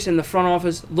Adam Gase in the front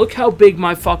office, look how big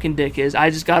my fucking dick is,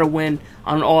 I just got to win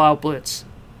on an all-out blitz?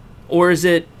 Or is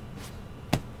it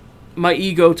my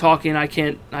ego talking, I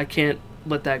can't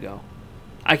let that go?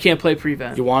 I can't play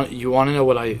prevent. You want to know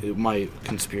what my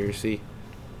conspiracy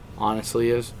honestly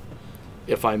is?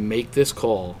 If I make this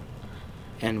call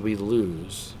and we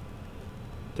lose,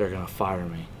 they're going to fire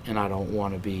me. And I don't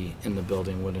want to be in the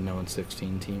building with a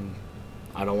 0-16 team.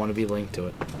 I don't want to be linked to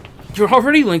it. You're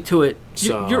already linked to it.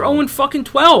 So, you're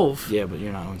 0-12. Yeah, but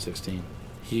you're not 0-16.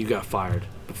 You got fired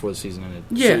before the season ended.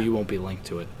 Yeah. So you won't be linked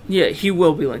to it. Yeah, he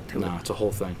will be linked to it. No, it's a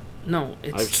whole thing. No,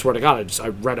 it's... I swear to God, I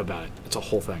read about it. It's a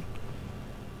whole thing.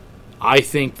 I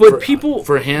think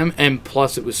for him, and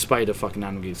plus it was spite of fucking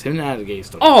Adam Gase. Him and Adam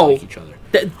Gase don't like each other.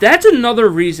 That's another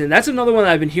reason. That's another one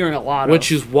that I've been hearing a lot of.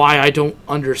 Which is why I don't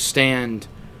understand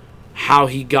how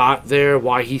he got there,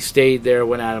 why he stayed there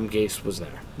when Adam Gase was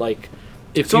there. Like,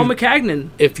 it's all Maccagnan.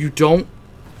 If you don't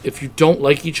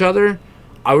like each other,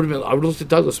 I would have looked at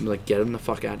Douglas and be like, get him the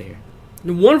fuck out of here.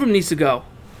 One of them needs to go.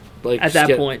 Like at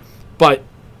that point. But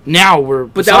now we're.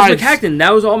 But that was Maccagnan.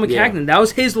 That was all Maccagnan. Yeah. That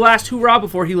was his last hurrah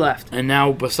before he left. And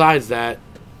now, besides that,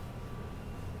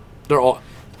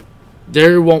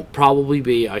 there won't probably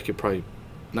be. I could probably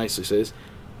nicely say this.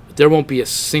 There won't be a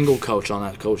single coach on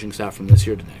that coaching staff from this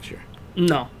year to next year.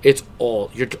 No. It's all.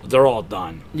 They're all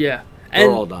done. Yeah. They're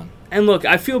all done. And look,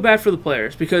 I feel bad for the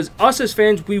players because us as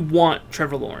fans, we want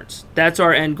Trevor Lawrence. That's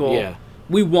our end goal. Yeah.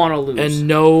 We want to lose. And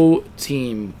no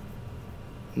team,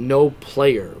 no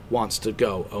player wants to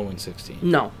go 0-16.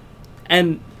 No.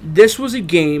 And this was a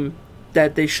game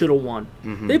that they should have won.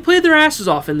 Mm-hmm. They played their asses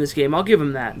off in this game. I'll give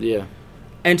them that. Yeah.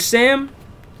 And Sam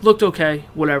looked okay.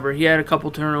 Whatever. He had a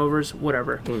couple turnovers.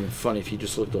 Whatever. It would have been funny if he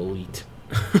just looked elite.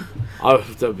 That would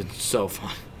have been so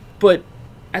fun. But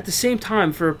at the same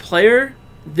time, for a player,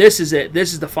 this is it.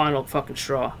 This is the final fucking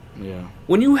straw. Yeah.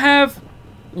 When you have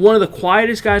one of the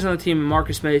quietest guys on the team,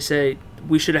 Marcus May, say,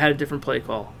 we should have had a different play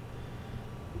call,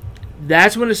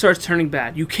 that's when it starts turning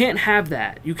bad. You can't have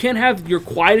that. You can't have your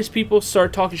quietest people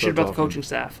start talking shit about the coaching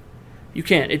staff. You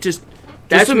can't. It just...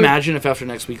 Just imagine if after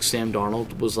next week Sam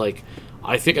Darnold was like,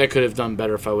 I think I could have done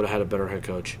better if I would have had a better head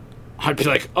coach. I'd be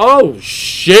like, oh,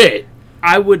 shit.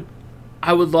 I would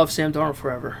love Sam Darnold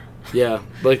forever. Yeah,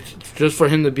 like, just for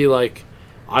him to be like,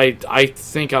 I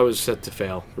think I was set to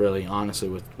fail, really, honestly,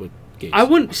 with Gase. I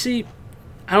wouldn't, see,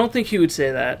 I don't think he would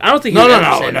say that. I don't think he would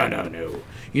ever say that. No.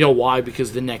 You know why?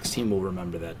 Because the next team will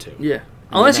remember that, too. Yeah.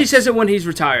 Unless he says it when he's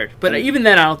retired. But even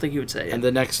then, I don't think he would say it. And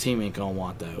the next team ain't going to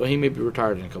want that. Well, he may be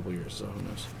retired in a couple years, so who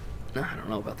knows? I don't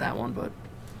know about that one, but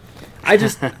I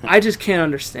just can't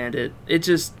understand it. It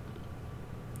just...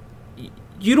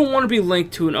 You don't want to be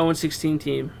linked to an 0-16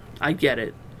 team. I get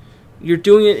it. You're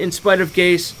doing it in spite of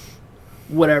Gase.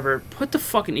 Whatever. Put the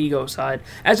fucking ego aside.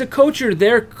 As a coach, you're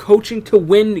there coaching to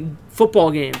win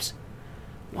football games.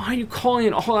 Why are you calling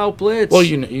an all-out blitz? Well,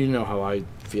 you know how I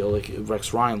feel. Like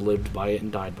Rex Ryan lived by it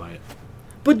and died by it.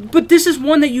 But this is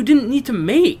one that you didn't need to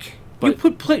make. But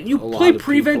you play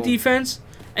prevent defense,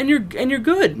 and you're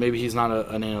good. Maybe he's not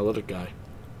an analytic guy.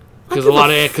 Because a lot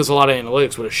of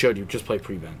analytics would have showed you just play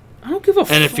prevent. I don't give a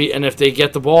fuck. And if they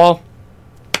get the ball,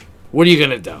 what are you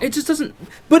gonna do? It just doesn't.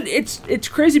 But it's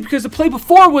crazy because the play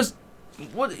before was,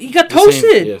 he got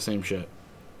toasted. Same shit.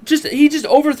 He just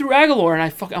overthrew Aguilar,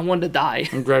 and I wanted to die.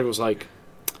 And Greg was like,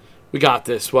 "We got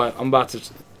this. What? I'm about to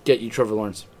get you, Trevor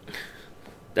Lawrence."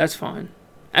 That's fine.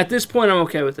 At this point, I'm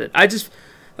okay with it. Like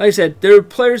I said, there are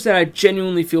players that I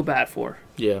genuinely feel bad for.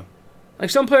 Yeah. Like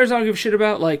some players I don't give a shit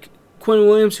about, like Quinn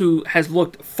Williams, who has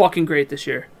looked fucking great this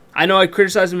year. I know I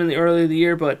criticized him in the early of the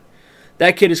year, but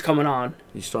that kid is coming on.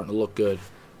 He's starting to look good.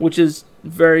 Which is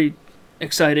very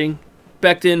exciting.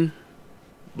 Becton.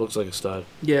 Looks like a stud.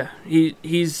 Yeah,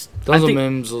 he's... Denzel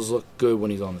Mims look good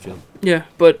when he's on the field. Yeah,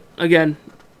 but again,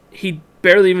 he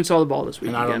barely even saw the ball this week.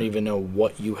 And I don't even know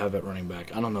what you have at running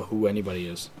back. I don't know who anybody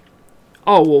is.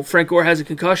 Oh, well, Frank Gore has a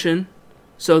concussion,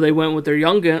 so they went with their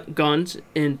young guns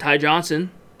in Ty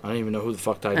Johnson. I don't even know who the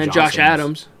fuck Ty Johnson is. And Josh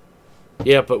Adams.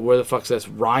 Yeah, but where the fuck's that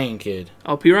Ryan kid?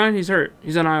 Oh, P. Ryan? He's hurt.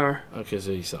 He's on IR. Okay,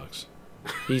 so he sucks.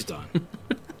 He's done.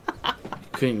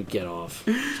 Couldn't even get off,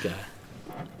 this guy.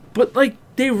 But, like,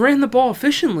 they ran the ball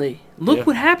efficiently. Look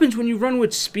what happens when you run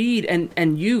with speed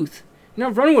and youth. You're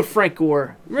not running with Frank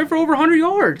Gore. You ran for over 100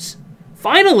 yards.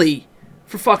 Finally!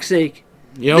 For fuck's sake.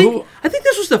 You know I think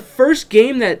this was the first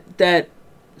game that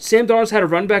Sam Darnold's had a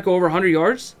run back over 100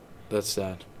 yards. That's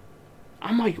sad.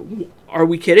 I'm like, are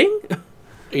we kidding?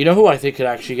 You know who I think could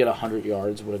actually get 100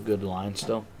 yards with a good line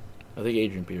still? I think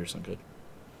Adrian Peterson could.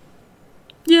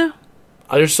 Yeah.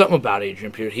 There's something about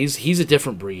Adrian Peterson. He's a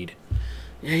different breed.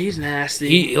 Yeah, he's nasty.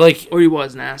 He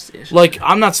was nasty. Like,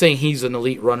 I'm not saying he's an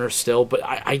elite runner still, but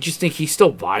I just think he's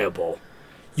still viable.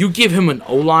 You give him an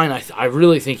O-line, I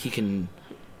really think he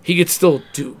could still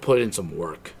put in some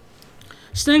work.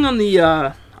 Staying on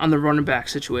the running back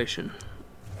situation,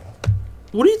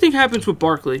 what do you think happens with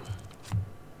Barkley?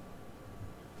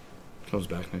 Comes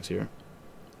back next year.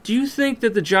 Do you think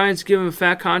that the Giants give him a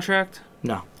fat contract?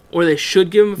 No. Or they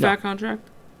should give him a fat contract?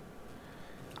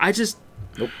 I just...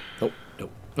 Nope.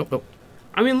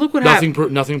 I mean, look what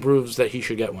happened. Nothing proves that he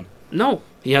should get one. No.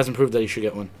 He hasn't proved that he should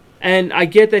get one. And I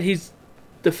get that he's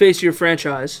the face of your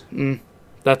franchise.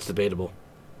 That's debatable.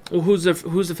 Well, who's the face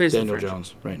of the franchise? Daniel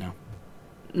Jones, right now.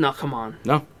 No, come on.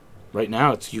 No. Right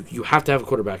now, it's you have to have a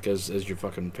quarterback as your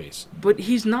fucking face. But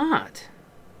he's not.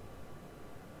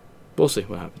 We'll see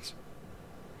what happens.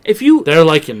 If you... They're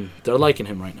liking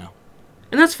him right now.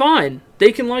 And that's fine.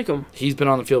 They can like him. He's been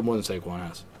on the field more than Saquon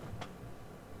has.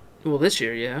 Well, this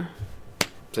year, yeah.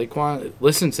 Saquon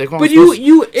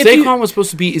was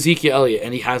supposed to be Ezekiel Elliott,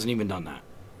 and he hasn't even done that.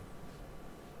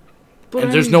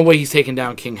 And there's no way he's taking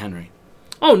down King Henry.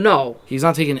 Oh, no. He's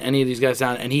not taking any of these guys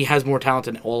down, and he has more talent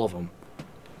than all of them.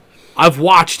 I've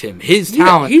watched him. His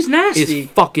talent he's nasty. Is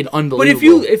fucking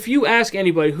unbelievable. But if you ask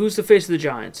anybody who's the face of the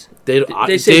Giants, they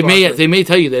may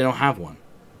tell you they don't have one.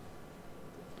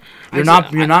 You're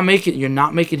not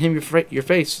making him your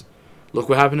face. Look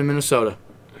what happened in Minnesota.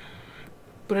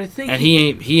 But I think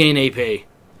he ain't AP.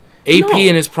 AP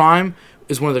in his prime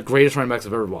is one of the greatest running backs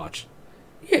I've ever watched.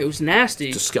 Yeah, it was nasty.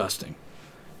 It's disgusting.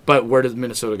 But where did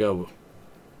Minnesota go?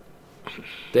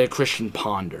 They had Christian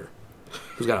Ponder,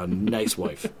 who's got a nice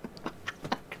wife.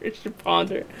 Christian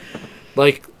Ponder.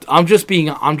 Like, I'm just being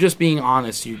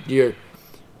honest.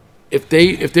 If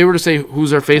they were to say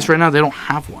who's their face right now, they don't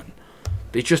have one.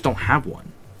 They just don't have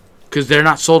one because they're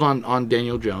not sold on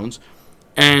Daniel Jones.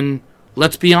 And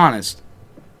let's be honest,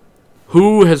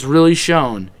 who has really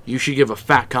shown you should give a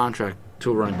fat contract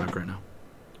to a running back right now?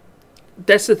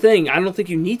 That's the thing. I don't think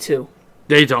you need to.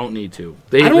 They don't need to.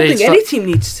 I don't think any team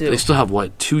needs to. They still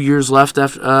have 2 years left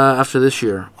after this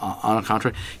year on a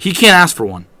contract. He can't ask for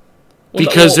one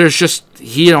because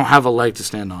he don't have a leg to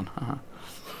stand on. Uh-huh.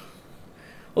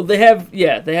 Well, they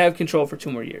have control for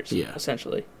 2 more years. Yeah,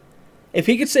 essentially. If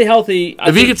he could stay healthy,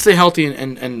 he could stay healthy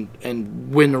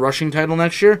and win the rushing title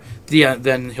next year,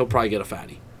 then he'll probably get a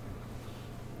fatty.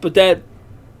 But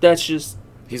that's just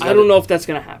I don't know if that's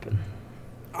gonna happen.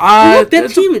 Look,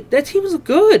 that team is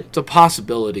good. It's a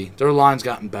possibility. Their line's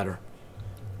gotten better.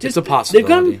 It's a possibility. They've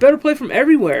gotten better play from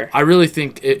everywhere. I really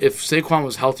think if Saquon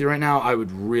was healthy right now, I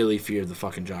would really fear the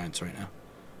fucking Giants right now.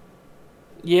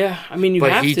 Yeah, I mean you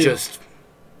have to.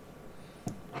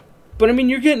 But I mean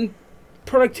you're getting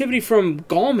productivity from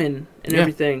Gallman and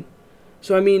everything.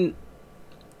 So I mean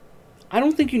I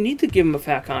don't think you need to give him a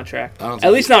fat contract.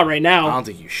 At least not right now. I don't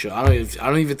think you should. I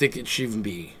don't even think it should even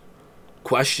be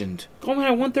questioned. Gallman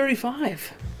at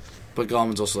 135. But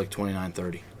Gallman's also like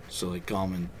 29-30. So like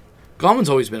Gallman's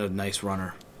always been a nice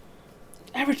runner.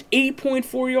 Averaged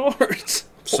 8.4 yards.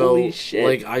 So holy shit.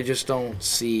 Like I just don't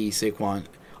see Saquon.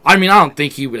 I mean, I don't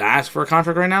think he would ask for a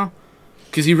contract right now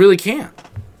because he really can't.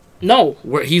 No.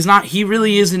 He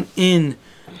really isn't in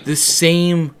the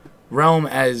same realm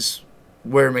as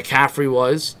where McCaffrey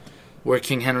was, where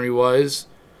King Henry was,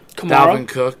 Dalvin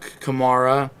Cook,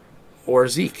 Kamara, or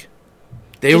Zeke.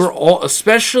 They were all,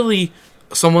 especially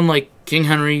someone like King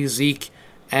Henry, Zeke,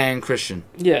 and Christian.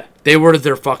 Yeah. They were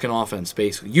their fucking offense,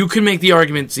 basically. You can make the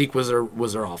argument Zeke was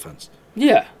their offense.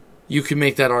 Yeah. You can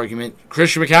make that argument.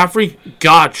 Christian McCaffrey,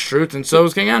 God's truth, and so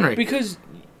is King Henry. Because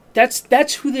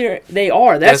that's who they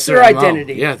are. That's their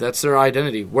identity. Yeah, that's their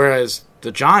identity. Whereas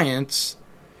the Giants,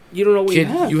 you don't know what you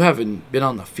have. You haven't been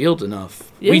on the field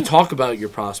enough. Yeah. We talk about your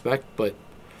prospect,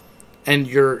 and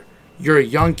you're a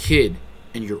young kid,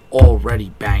 and you're already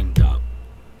banged up.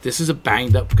 This is a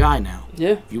banged up guy now.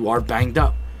 Yeah. You are banged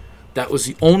up. That was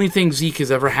the only thing Zeke has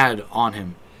ever had on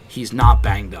him. He's not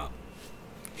banged up.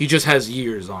 He just has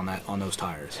years on those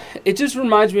tires. It just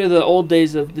reminds me of the old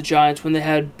days of the Giants when they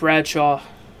had Bradshaw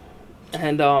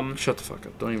and Shut the fuck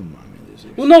up. Don't even remind me of these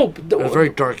years. Well, no, they're very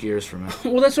dark years for me.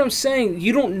 Well, that's what I'm saying.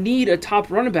 You don't need a top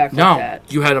running back like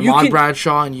that. You had Ahmad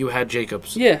Bradshaw and you had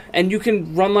Jacobs. Yeah, and you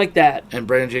can run like that. And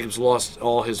Brandon Jacobs lost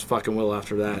all his fucking will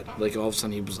after that. Like, all of a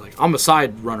sudden he was like, I'm a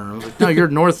side runner. I was like, no, you're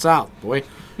north-south, boy.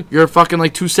 You're fucking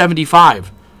like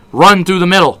 275. Run through the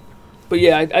middle. But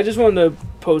yeah, I just wanted to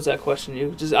pose that question to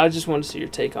you. I just wanted to see your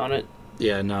take on it.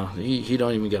 Yeah, no, he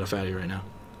don't even get a fatty right now.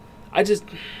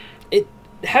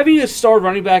 Having a star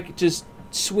running back just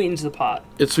sweetens the pot.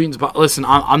 It sweetens the pot. Listen,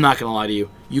 I'm not gonna lie to you.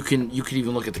 You could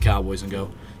even look at the Cowboys and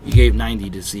go, you gave 90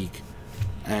 to Zeke,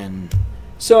 and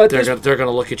so they're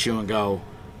gonna look at you and go,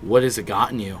 what has it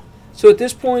gotten you? So at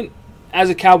this point, as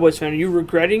a Cowboys fan, are you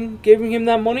regretting giving him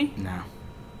that money? No,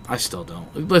 I still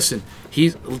don't. Listen,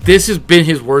 this has been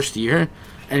his worst year,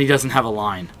 and he doesn't have a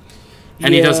line,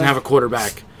 and he doesn't have a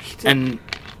quarterback, and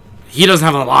he doesn't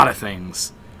have a lot of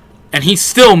things. And he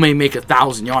still may make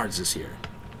 1,000 yards this year.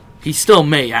 He still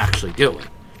may actually do it.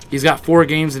 He's got 4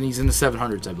 games and he's in the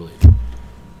 700s, I believe.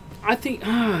 I think,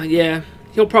 yeah,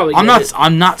 he'll probably.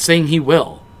 I'm not saying he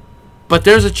will, but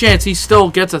there's a chance he still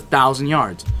gets 1,000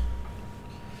 yards.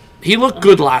 He looked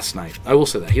good last night. I will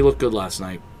say that he looked good last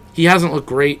night. He hasn't looked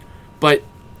great, but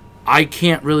I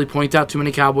can't really point out too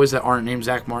many Cowboys that aren't named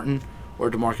Zach Martin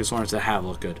or DeMarcus Lawrence that have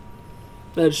looked good.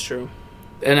 That is true,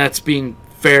 and that's being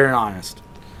fair and honest.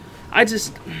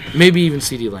 Maybe even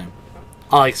CeeDee Lamb.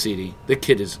 I like CeeDee. The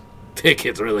kid's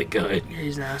really good.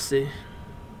 He's nasty.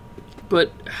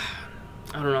 But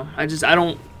I don't know.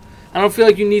 I don't feel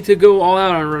like you need to go all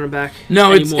out on running back.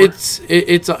 No, anymore. it's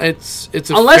a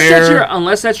unless fair,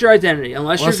 that's your identity.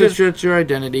 Unless it's your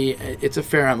identity, it's a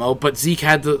fair MO. But Zeke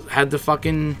had the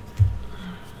fucking.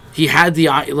 He had the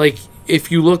eye. Like, if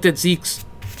you looked at Zeke's,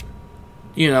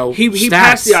 he stats,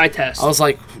 passed the eye test. I was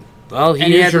like, well,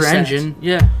 he is your engine.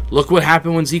 Yeah. Look what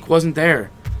happened when Zeke wasn't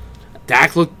there.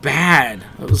 Dak looked bad.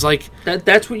 It was like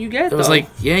that's what you get. It was like,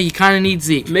 yeah, you kind of need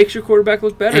Zeke. Makes your quarterback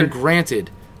look better. And granted,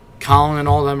 Colin and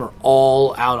all of them are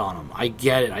all out on him. I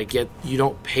get it. I get you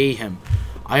don't pay him.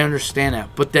 I understand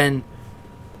that. But then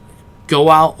go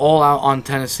all out on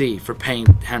Tennessee for paying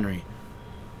Henry.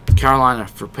 Carolina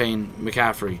for paying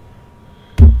McCaffrey.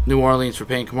 New Orleans for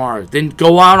paying Kamara. Then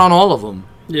go out on all of them.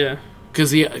 Yeah.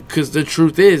 Because the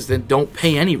truth is, then don't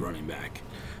pay any running back.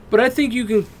 But I think you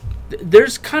can...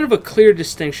 There's kind of a clear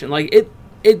distinction. Like,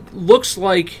 it looks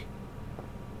like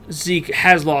Zeke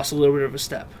has lost a little bit of a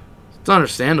step. It's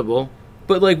understandable.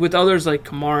 But, like, with others like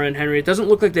Kamara and Henry, it doesn't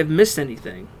look like they've missed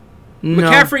anything. No.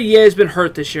 McCaffrey, yeah, has been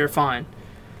hurt this year, fine.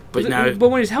 But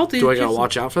when he's healthy... Do I got to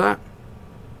watch out for that?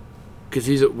 Because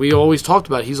we always talked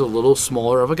about he's a little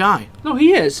smaller of a guy. No,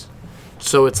 he is.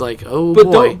 So it's like,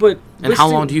 boy. And how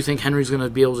long long do you think Henry's going to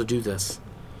be able to do this?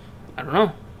 I don't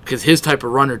know. Because his type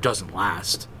of runner doesn't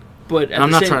last. But and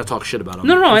I'm not trying to talk shit about him.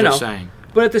 No, I know. Saying.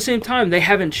 But at the same time, they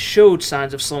haven't showed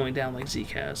signs of slowing down like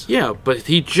Zeke has. Yeah, but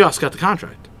he just got the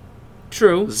contract.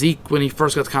 True. Zeke, when he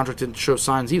first got the contract, didn't show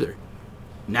signs either.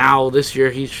 Now, this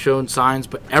year, he's shown signs,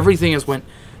 but everything has went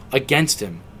against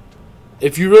him.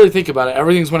 If you really think about it,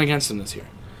 everything's went against him this year.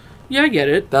 Yeah, I get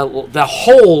it. That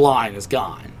whole line is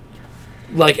gone.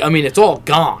 It's all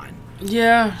gone.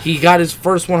 Yeah. He got his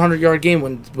first 100-yard game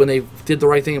when they did the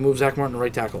right thing and moved Zach Martin to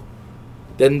right tackle.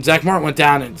 Then Zach Martin went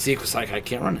down and Zeke was like, I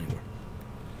can't run anymore.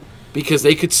 Because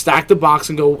they could stack the box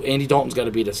and go, Andy Dalton's got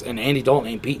to beat us. And Andy Dalton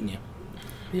ain't beating you.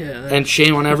 Yeah. And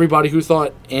shame on everybody who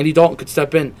thought Andy Dalton could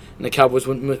step in and the Cowboys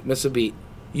wouldn't miss a beat.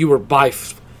 You were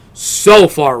so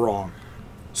far wrong.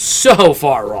 So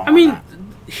far wrong. I mean,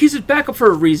 he's a backup for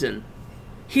a reason.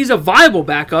 He's a viable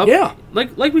backup. Yeah.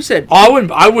 Like we said. I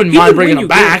wouldn't mind bringing him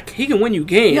back. He can win you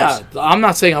games. Yeah, I'm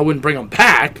not saying I wouldn't bring him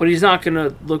back. But he's not going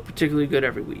to look particularly good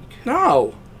every week.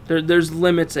 No. There's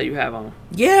limits that you have on him.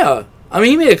 Yeah. I mean,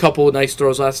 he made a couple of nice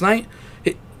throws last night.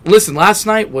 Listen, last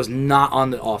night was not on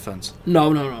the offense.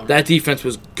 No. That defense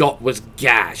was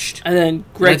gashed. And then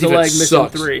Greg the Leg missing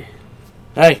 3.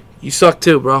 Hey, you suck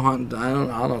too, bro. I don't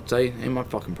know. Tell you, ain't my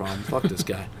fucking problem. Fuck this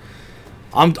guy.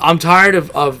 I'm tired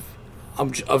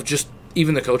of just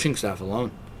even the coaching staff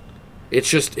alone.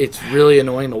 It's really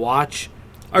annoying to watch.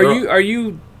 Are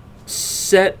you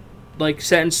set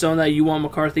in stone that you want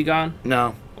McCarthy gone?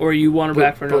 No. Or you want him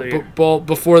back for another year?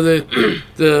 Before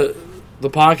the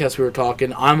podcast we were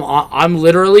talking, I'm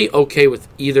literally okay with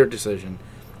either decision.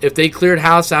 If they cleared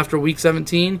house after week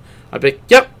 17, I'd be like,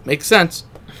 yep, makes sense.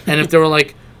 And if they were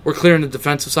like, we're clearing the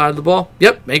defensive side of the ball,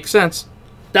 yep, makes sense.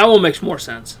 That one makes more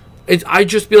sense. I'd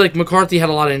just be like, McCarthy had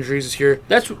a lot of injuries this year.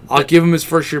 I'll give him his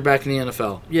first year back in the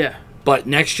NFL. Yeah. But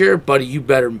next year, buddy, you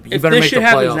better make the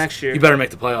playoffs. Next year, you better make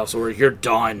the playoffs, or you're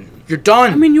done. You're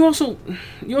done. I mean, you also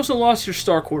lost your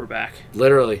star quarterback.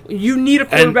 Literally, you need a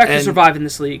quarterback to survive in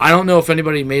this league. I don't know if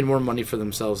anybody made more money for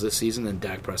themselves this season than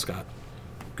Dak Prescott.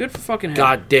 Good for fucking him.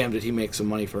 God damn, did he make some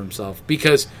money for himself?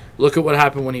 Because look at what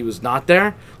happened when he was not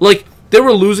there. Like, they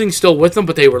were losing still with him,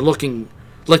 but they were looking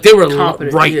like they were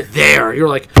right there. You're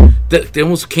like, they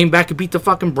almost came back and beat the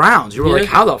fucking Browns. You were like,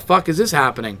 how the fuck is this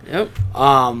happening? Yep.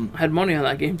 I had money on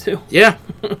that game too. Yeah.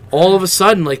 All of a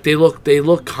sudden, like they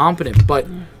look competent, but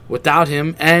without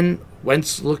him and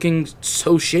Wentz looking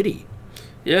so shitty.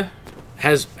 Yeah.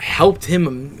 Has helped him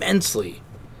immensely.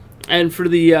 And for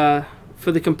the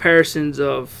comparisons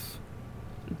of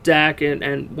Dak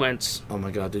and Wentz. Oh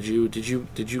my God! Did you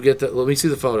get that? Let me see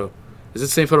the photo. Is it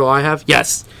the same photo I have?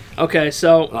 Yes. Okay,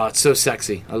 so... Oh, it's so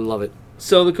sexy. I love it.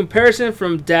 So the comparison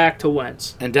from Dak to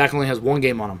Wentz. And Dak only has one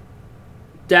game on him.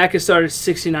 Dak has started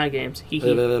 69 games. He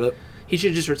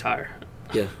should just retire.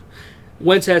 Yeah.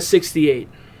 Wentz has 68.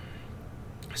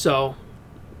 So,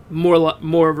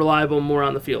 more reliable, more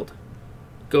on the field.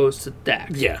 Goes to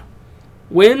Dak. Yeah.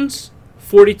 Wins,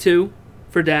 42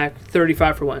 for Dak,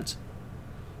 35 for Wentz.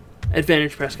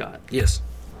 Advantage Prescott. Yes.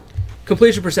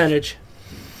 Completion percentage,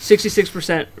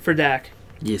 66% for Dak.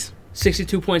 Yes.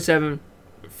 62.7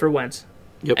 for Wentz.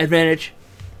 Yep. Advantage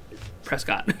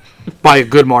Prescott. By a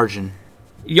good margin.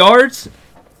 Yards,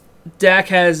 Dak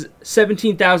has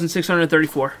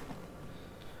 17,634.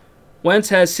 Wentz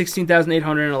has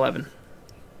 16,811.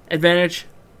 Advantage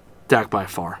Dak by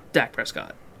far. Dak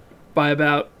Prescott. By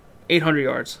about 800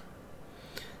 yards.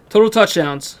 Total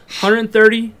touchdowns: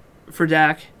 130 for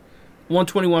Dak,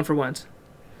 121 for Wentz.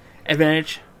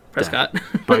 Advantage: Prescott.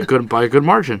 by a good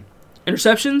margin.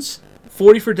 Interceptions: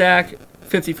 40 for Dak,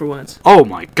 50 for Wentz. Oh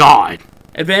my God.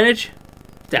 Advantage: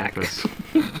 Dak.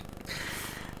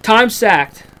 Time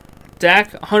sacked: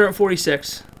 Dak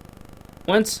 146,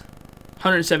 Wentz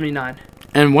 179.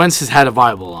 And Wentz has had a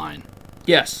viable line.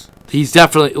 Yes. He's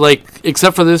definitely,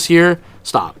 except for this year,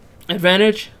 stop.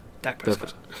 Advantage: Dak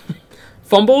Prescott.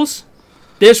 Fumbles: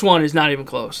 this one is not even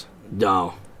close.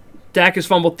 No. Dak has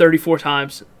fumbled 34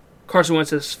 times. Carson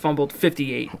Wentz has fumbled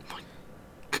 58. Oh my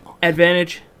God.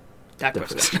 Advantage: Dak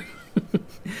Prescott.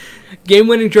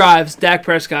 Game-winning drives: Dak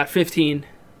Prescott 15,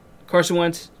 Carson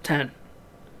Wentz 10.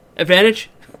 Advantage: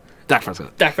 Dak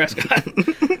Prescott. Dak Prescott.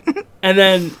 And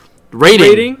then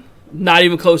rating, not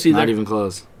even close either. Not even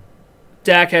close.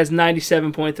 Dak has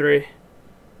 97.3,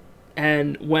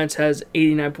 and Wentz has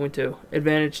 89.2.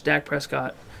 Advantage: Dak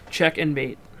Prescott. Check and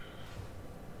mate.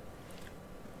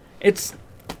 It's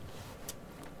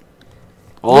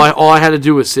all I had to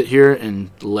do was sit here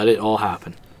and let it all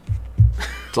happen.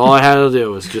 That's all I had to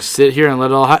do was just sit here and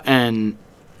let it all happen, and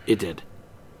it did.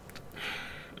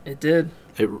 It did.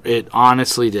 It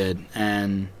honestly did,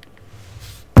 and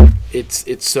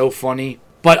it's so funny.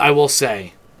 But I will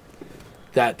say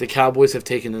that the Cowboys have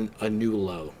taken a new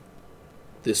low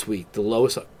this week, the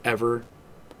lowest I ever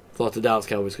thought the Dallas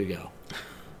Cowboys could go.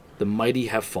 The mighty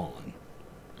have fallen.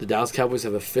 The Dallas Cowboys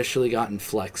have officially gotten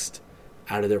flexed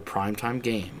out of their primetime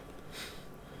game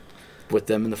with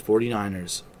them and the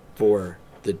 49ers for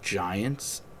the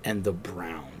Giants and the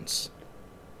Browns.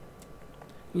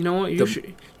 You know what?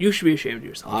 You should be ashamed of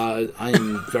yourself. I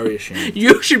am very ashamed.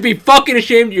 You should be fucking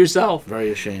ashamed of yourself. Very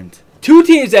ashamed. Two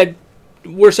teams that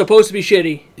were supposed to be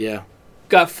shitty. Yeah.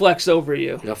 Got flexed over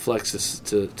you. Got flexed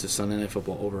to Sunday Night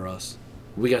Football over us.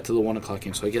 We got to the 1 o'clock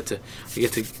game, so I get to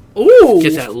Ooh.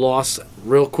 Get that loss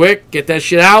real quick, get that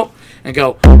shit out, and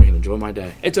go, I'm going to enjoy my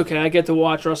day. It's okay. I get to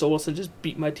watch Russell Wilson just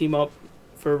beat my team up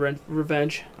for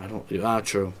revenge.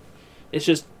 True. It's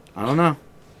just... I don't know.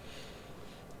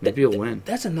 Maybe a win.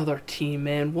 That's another team,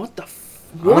 man. What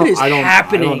is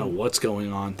happening? I don't know what's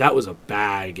going on. That was a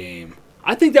bad game.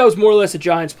 I think that was more or less the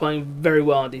Giants playing very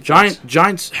well on defense.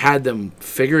 Giants had them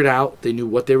figured out. They knew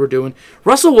what they were doing.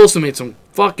 Russell Wilson made some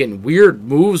fucking weird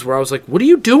moves where I was like, what are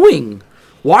you doing?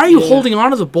 Why are you holding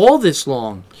on to the ball this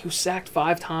long? He was sacked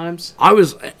 5 times.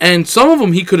 And some of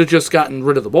them he could have just gotten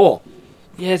rid of the ball.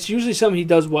 Yeah, it's usually something he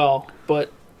does well,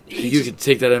 but... You could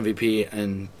take that MVP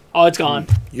and... Oh, it's gone.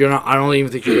 You're not. I don't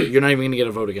even think you're not even going to get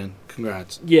a vote again.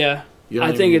 Congrats. Yeah,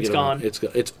 I think it's gone. It's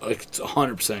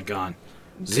 100% gone.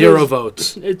 0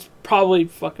 votes. It's probably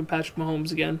fucking Patrick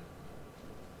Mahomes again.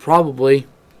 Probably.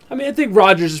 I mean, I think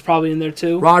Rodgers is probably in there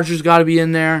too. Rodgers got to be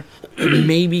in there.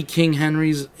 Maybe King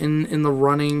Henry's in the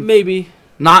running. Maybe.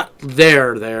 Not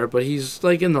there, but he's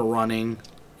like in the running.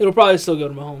 It'll probably still go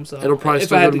to Mahomes though. It'll probably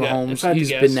still go to Mahomes.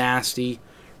 He's been nasty.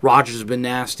 Rodgers has been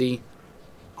nasty.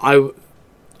 I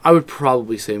would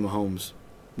probably say Mahomes.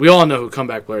 We all know who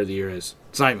comeback player of the year is.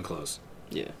 It's not even close.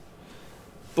 Yeah.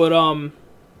 But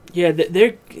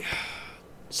they're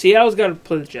Seattle's got to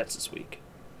play the Jets this week.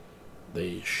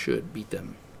 They should beat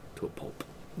them to a pulp.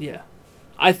 Yeah.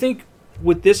 I think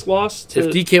with this loss if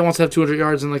DK wants to have 200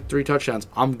 yards and 3 touchdowns,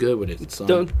 I'm good with it.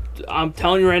 Son. I'm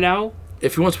telling you right now.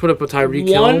 If he wants to put up a Tyreek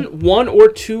Hill, one or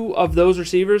two of those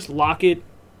receivers, Lockett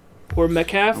or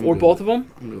Metcalf, or both of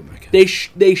them, they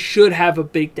should have a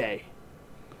big day.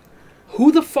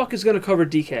 Who the fuck is going to cover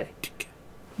DK?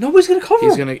 Nobody's going to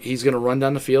cover him. He's gonna run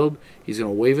down the field. He's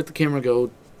going to wave at the camera and go,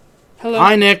 hello.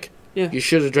 Hi, Nick. Yeah. You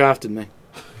should have drafted me.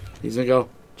 He's going to go,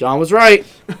 John was right.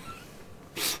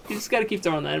 You just got to keep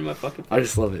throwing that in my fucking face. I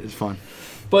just love it. It's fun.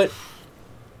 But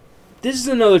this is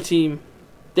another team.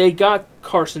 They got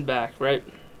Carson back, right?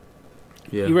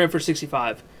 Yeah. He ran for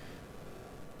 65.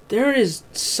 There is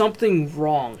something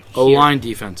wrong here. O-line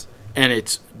defense, and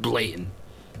it's blatant.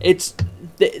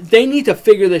 They need to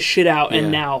figure this shit out,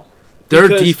 and now. Their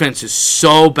defense is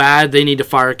so bad, they need to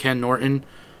fire Ken Norton.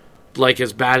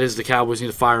 As bad as the Cowboys need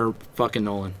to fire fucking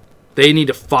Nolan. They need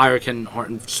to fire Ken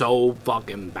Norton so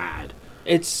fucking bad.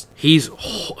 He's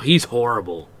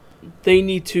horrible. They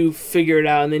need to figure it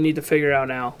out, and they need to figure it out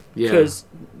now. Yeah. Because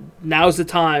now's the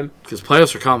time. Because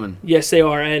playoffs are coming. Yes, they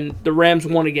are, and the Rams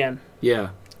won again. Yeah.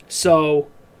 So...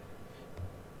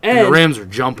 And the Rams are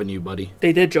jumping you, buddy.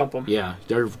 They did jump them. Yeah,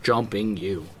 they're jumping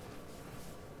you.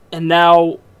 And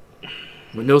now...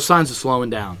 With no signs of slowing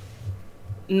down.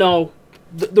 No.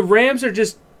 The Rams are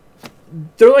just...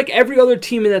 They're like every other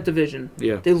team in that division.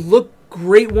 Yeah. They look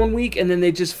great one week, and then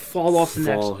they just fall off the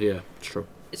next. Yeah, it's true.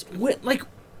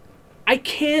 I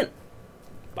can't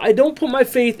I don't put my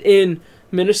faith in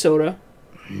Minnesota.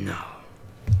 No.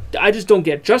 I just don't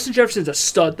get it. Justin Jefferson's a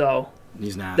stud, though.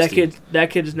 He's nasty. That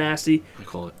kid is nasty. I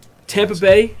call it. Tampa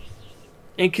Bay,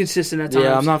 inconsistent at times.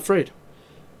 Yeah, I'm not afraid.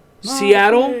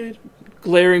 Seattle,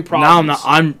 glaring problems.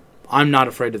 No, I'm not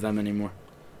afraid of them anymore.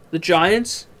 The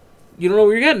Giants, you don't know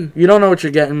what you're getting. You don't know what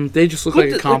you're getting. They just look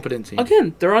like a competent team.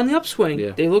 Again, they're on the upswing.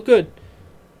 Yeah. They look good.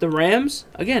 The Rams,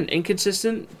 again,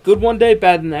 inconsistent. Good one day,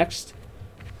 bad the next.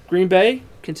 Green Bay,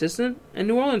 consistent. And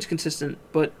New Orleans, consistent.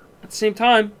 But at the same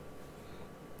time,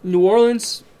 New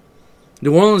Orleans, it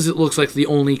looks like the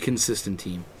only consistent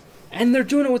team. and they're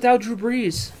doing it without Drew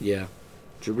Brees. Yeah.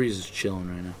 Drew Brees is chilling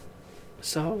right now.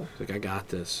 So, It's like, I got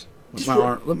this. Just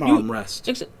Let my arm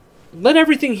rest. let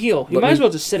everything heal. You might as well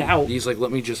just sit out. He's like,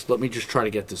 let me just try to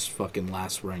get this fucking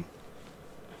last ring.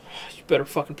 You better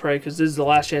fucking pray, because this is the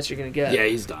last chance you're going to get. Yeah,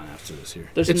 he's done after this year.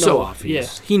 There's It's no- so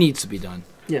obvious. yeah. He needs to be done.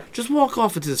 Yeah. Just walk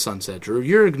off into the sunset, Drew.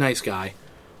 You're a nice guy.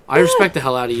 I respect the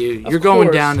hell out of you. Of You're going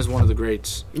course. down as one of the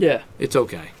greats. Yeah. It's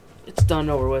okay. It's done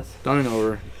over with. Done and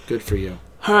over. Good for you.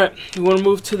 All right. You want to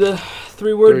move to the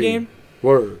three-word Three. game?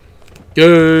 Word.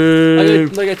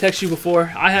 Good. Like I texted you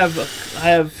before, I have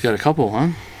Got a couple, huh?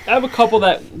 a couple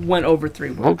that went over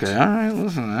 3 words. Okay, all right.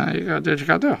 Listen, you got to do what you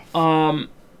got to do.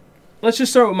 Let's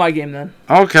just start with my game then.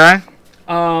 Okay.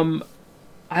 I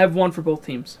have one for both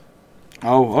teams.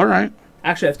 Oh, all right.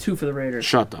 Actually, I have 2 for the Raiders.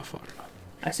 Shut the fuck up.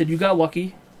 I said you got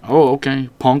lucky, Oh, okay.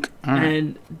 Punk. All right.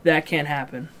 and that can't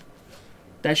happen.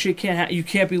 That shit can't happen. You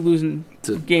can't be losing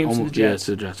games to the Jets. Yeah, it's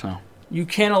the Jets now. You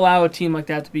can't allow a team like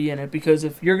that to be in it, because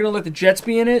if you're going to let the Jets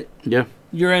be in it, Yeah.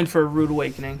 you're in for a rude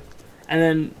awakening. And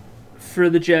then for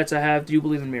the Jets, I have, do you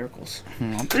believe in miracles? Do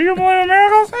you believe in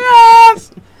miracles?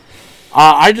 Yes!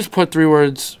 I just put 3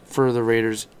 words for the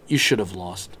Raiders. You should have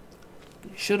lost.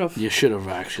 You should have. You should have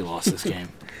actually lost this game.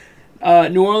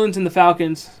 New Orleans and the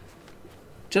Falcons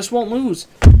just won't lose.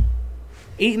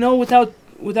 8-0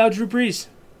 without Drew Brees.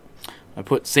 I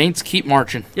put Saints keep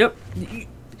marching. Yep.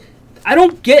 I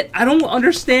don't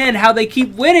understand how they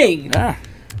keep winning. Yeah.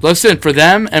 Listen, for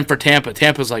them and for Tampa,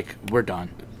 Tampa's like, we're done.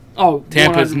 Oh,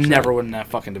 Tampa's 100%. never winning that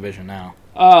fucking division now.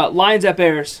 Lions at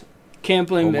Bears. Can't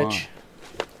blame Oh, Mitch.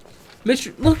 Mitch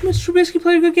Trubisky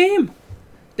played a good game.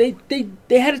 They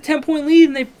had a 10-point lead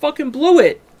and they fucking blew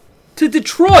it to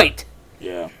Detroit.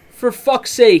 Yeah. For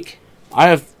fuck's sake. I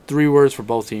have 3 words for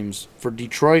both teams. For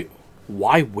Detroit,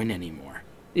 why win anymore?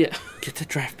 Yeah. Get the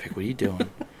draft pick. What are you doing?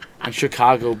 And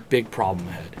Chicago, big problem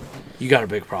ahead. You got a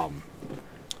big problem.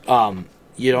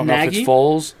 You don't know if it's Nagy?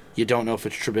 Foles. You don't know if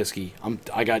it's Trubisky.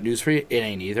 I got news for you. It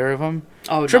ain't either of them.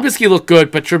 Oh, no. Trubisky looked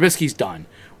good, but Trubisky's done.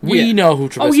 We Yeah. know who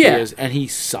Trubisky yeah. is, and he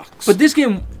sucks. But this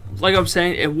game, like I'm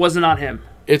saying, it wasn't on him.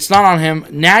 It's not on him.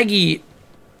 Nagy,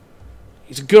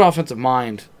 he's a good offensive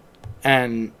mind,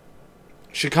 and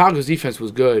Chicago's defense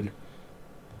was good.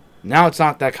 Now it's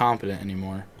not that competent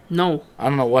anymore. No. I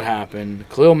don't know what happened.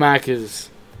 Khalil Mack is...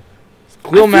 I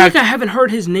feel like I haven't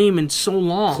heard his name in so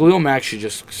long. Khalil Mack should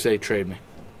just say, trade me.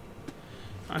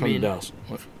 I Come mean, to Dallas.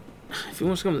 What? if he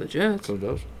wants to come to the Jets. Come to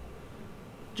Dallas?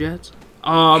 Jets.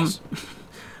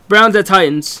 Browns at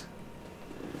Titans.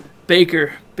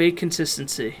 Baker. Big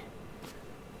consistency.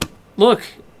 Look,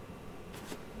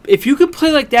 if you could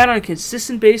play like that on a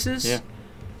consistent basis, Yeah.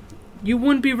 you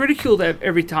wouldn't be ridiculed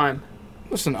every time.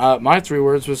 Listen, my 3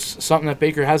 words was something that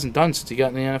Baker hasn't done since he got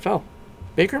in the NFL.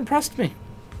 Baker impressed me.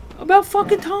 About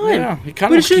fucking time. Yeah, he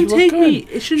kind But of it shouldn't take me.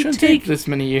 It shouldn't take this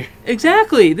many years.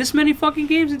 exactly this many fucking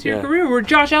games into your Yeah. career, where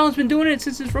Josh Allen's been doing it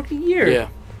since his rookie year. Yeah.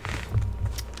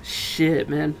 Shit,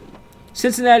 man.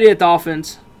 Cincinnati at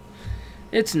Dolphins.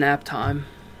 It's nap time.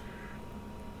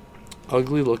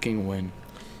 Ugly looking win.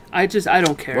 I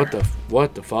don't care.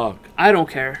 What the fuck? I don't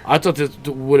care. I thought this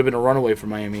would have been a runaway for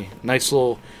Miami. Nice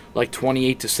little, like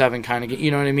 28-7 kind of game.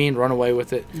 You know what I mean? Run away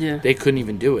with it. Yeah. They couldn't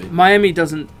even do it. Miami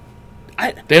doesn't.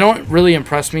 They don't really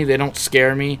impress me. They don't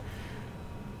scare me.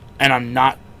 And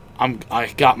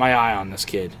I got my eye on this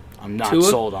kid. I'm not Tua?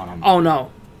 sold on him. Oh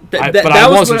no. But I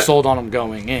wasn't sold on him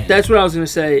going in. That's what I was gonna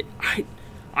say.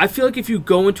 I feel like if you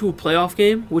go into a playoff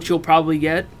game, which you'll probably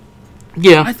get,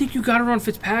 yeah. I think you got to run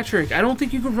Fitzpatrick. I don't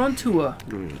think you can run Tua.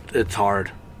 It's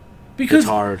hard. Because, it's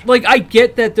hard. Like, I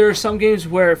get that there are some games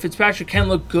where Fitzpatrick can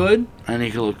look good. And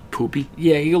he can look poopy.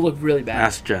 Yeah, he can look really bad.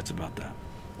 Ask Jets about that.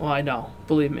 Well, I know.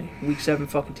 Believe me. Week 7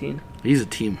 fucking team. He's a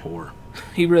team whore.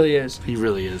 He really is. He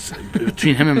really is.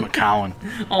 Between him and McCown,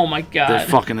 Oh my god.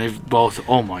 they've both.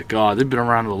 Oh my god, they've been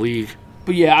around the league.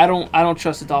 But yeah, I don't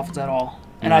trust the Dolphins at all.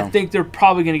 And I No. think they're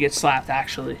probably going to get slapped,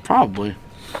 actually. Probably.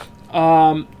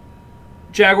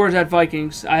 Jaguars at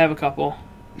Vikings. I have a couple.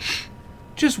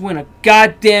 Just win a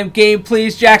goddamn game,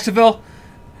 please, Jacksonville.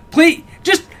 Please,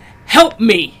 just Help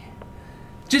me.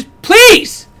 Just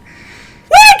please.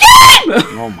 Win a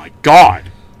game! Oh, my God.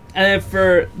 And then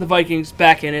for the Vikings,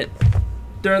 back in it.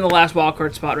 They're in the last wild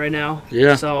card spot right now.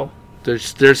 Yeah. So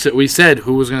we said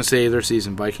who was going to save their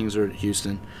season, Vikings or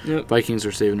Houston. Yep. Vikings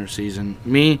are saving their season.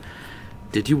 Me,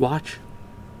 did you watch?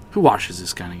 Who watches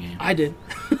this kind of game? I did.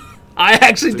 I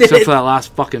actually did. Except for that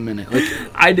last fucking minute. Like,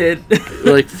 I did.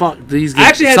 Like, fuck, these games. I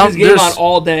actually had this game on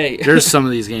all day. There's some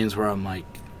of these games where I'm like,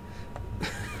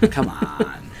 come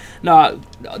on. No,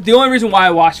 the only reason why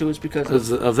I watched it was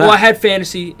because of that. Well, I had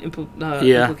fantasy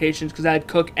implications because I had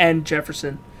Cook and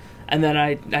Jefferson, and then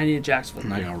I needed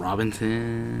Jacksonville. And I got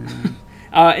Robinson.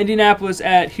 Indianapolis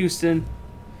at Houston.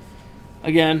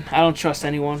 Again, I don't trust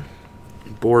anyone.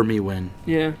 Bore me, win.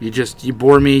 Yeah. You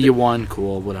bore me, you won,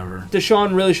 cool, whatever.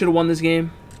 Deshaun really should have won this game.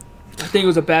 I think it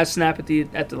was a bad snap at the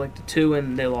 2,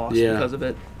 and they lost because of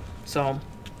it. So,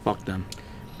 fuck them.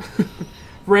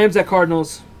 Rams at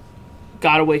Cardinals.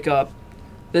 Gotta wake up.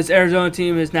 This Arizona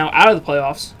team is now out of the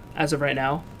playoffs as of right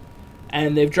now,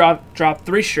 and they've dropped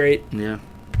 3 straight. Yeah.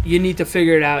 You need to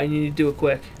figure it out, and you need to do it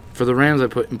quick. For the Rams, I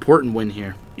put important win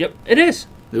here. Yep, it is.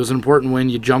 It was an important win.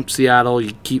 You jump Seattle,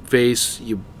 you keep face,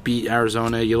 you beat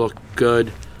Arizona, you look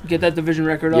good. Get that division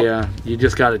record up. Yeah, you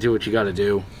just got to do what you got to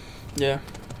do. Yeah.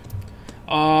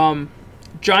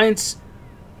 Giants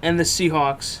and the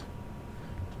Seahawks.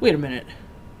 Wait a minute.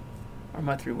 Are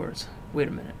my 3 words? Wait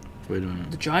a minute.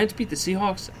 The Giants beat the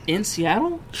Seahawks in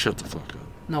Seattle? Shut the fuck up.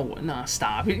 No,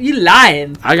 stop. You're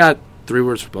lying. I got 3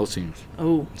 words for both teams.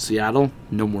 Oh. Seattle,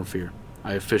 no more fear.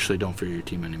 I officially don't fear your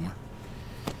team anymore.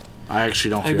 I actually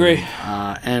don't fear agree.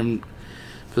 them. And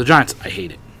for the Giants, I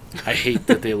hate it. I hate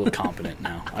that they look competent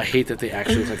now. I hate that they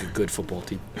actually look like a good football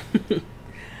team.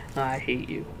 I hate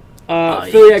you.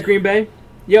 Philly at Green Bay.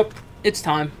 Yep, it's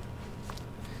time.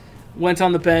 Wentz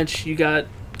on the bench. You got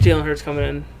Jalen Hurts coming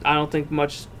in. I don't think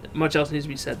much else needs to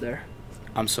be said there.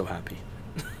 I'm so happy.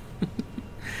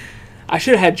 I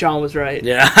should have had John was right.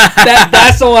 Yeah.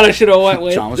 That's the one I should have went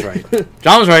with. John was right.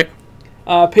 John was right.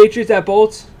 Patriots at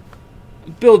Bolts.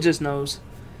 Bill just knows.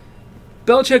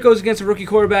 Belichick goes against a rookie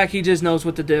quarterback. He just knows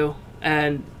what to do.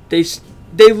 And they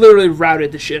literally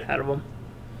routed the shit out of him.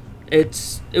 It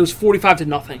was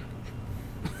 45-0.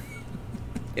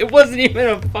 It wasn't even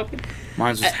a fucking...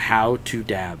 Mine was how to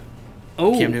dab.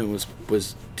 Oh. Cam Newton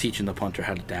was teaching the punter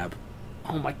how to dab.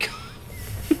 Oh my god.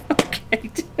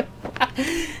 Okay.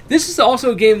 This is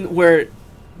also a game where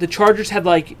the Chargers had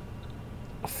like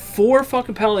 4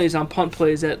 fucking penalties on punt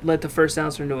plays that led to first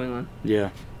downs for New England. Yeah.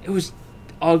 It was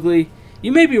ugly.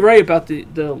 You may be right about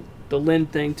the Lynn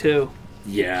thing too.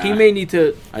 Yeah. He may need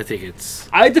to... I think it's...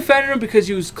 I defended him because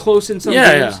he was close in some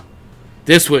games. Yeah.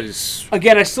 This was...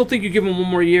 Again, I still think you give him 1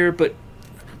 more year, but...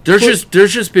 There's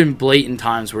just been blatant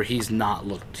times where he's not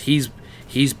looked... He's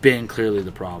been clearly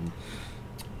the problem.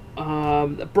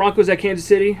 The Broncos at Kansas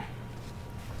City.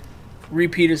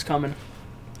 Repeat is coming.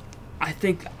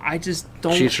 I just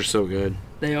don't... Chiefs are so good.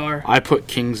 They are. I put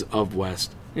Kings of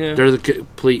West. Yeah. They're the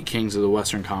complete kings of the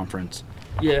Western Conference.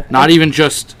 Yeah. Not even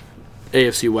just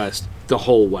AFC West. The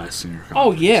whole Western Conference.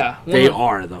 Oh, yeah. They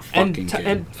are the fucking king.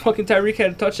 And fucking Tyreek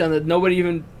had a touchdown that nobody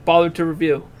even bothered to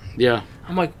review. Yeah.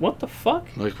 I'm like, what the fuck?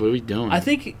 Like, what are we doing? I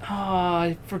think...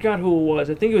 I forgot who it was.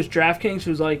 I think it was DraftKings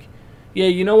who was like, yeah,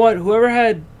 you know what? Whoever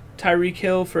had Tyreek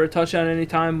Hill for a touchdown at any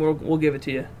time, we'll give it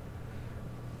to you.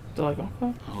 They're like,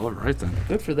 okay. All right, then.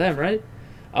 Good for them, right?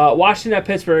 Washington at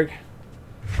Pittsburgh.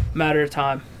 Matter of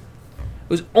time. It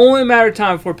was only a matter of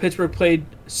time before Pittsburgh played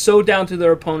so down to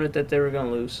their opponent that they were going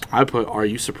to lose. I put, are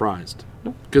you surprised?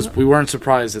 Because we weren't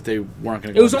surprised that they weren't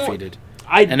going to go undefeated.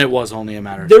 And it was only a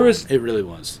matter of time. It really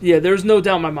was. Yeah, there was no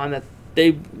doubt in my mind that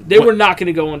they were not going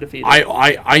to go undefeated.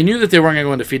 I knew that they weren't going to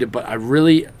go undefeated, but I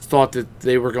really thought that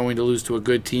they were going to lose to a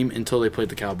good team until they played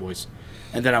the Cowboys.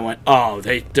 And then I went, oh,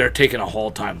 they're taking a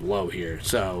all-time low here.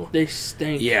 So they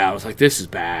stink. Yeah, I was like, this is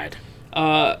bad.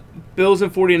 Bills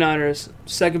and 49ers,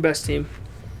 second best team.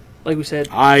 Like we said.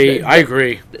 I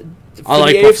agree. I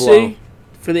like AFC, Buffalo.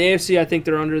 For the AFC, I think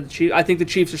they're under the Chiefs. I think the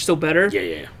Chiefs are still better.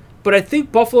 Yeah. But I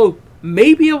think Buffalo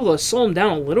may be able to slow them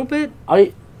down a little bit.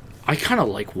 I kind of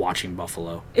like watching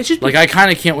Buffalo. It's just like I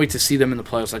kind of can't wait to see them in the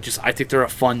playoffs. I think they're a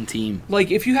fun team.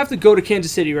 Like if you have to go to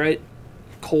Kansas City, right?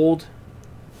 Cold.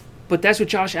 But that's what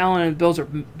Josh Allen and the Bills are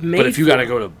made. But if you got to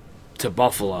go to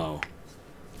Buffalo,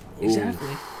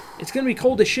 exactly, it's gonna be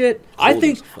cold as shit. I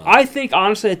think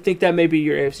honestly, I think that may be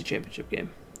your AFC Championship game.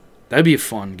 That'd be a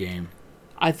fun game.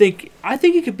 I think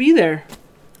it could be there.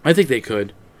 I think they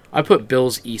could. I put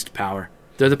Bills East power.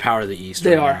 They're the power of the East.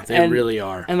 They right are. Now. They really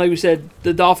are. And like we said,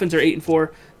 the Dolphins are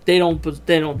 8-4. They don't put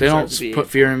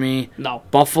fear in me. No.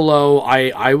 Buffalo,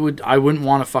 I wouldn't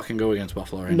want to fucking go against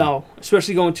Buffalo right now. No,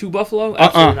 especially going to Buffalo.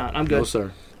 Absolutely not. I'm good. No,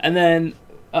 sir. And then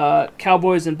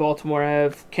Cowboys in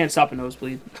Baltimore can't stop a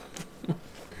nosebleed.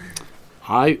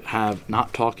 I have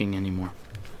not talking anymore.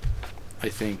 I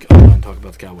think I'm going to talk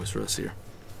about the Cowboys for us here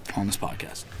on this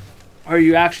podcast. Are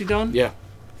you actually done? Yeah.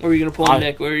 Or are you going to pull a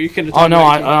Nick? Or are you going to? Oh no,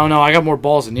 I don't know. I got more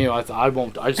balls than you. I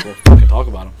won't. I just won't fucking talk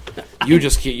about them. You'll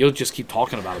just keep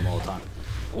talking about them all the time.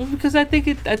 Well, because I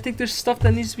think there's stuff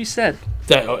that needs to be said.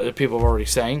 That people are already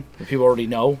saying. That people already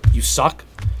know. You suck.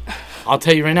 I'll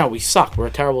tell you right now, we suck. We're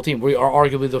a terrible team. We are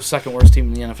arguably the second worst team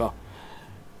in the NFL.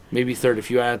 Maybe third if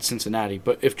you add Cincinnati.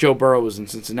 But if Joe Burrow was in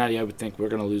Cincinnati, I would think we're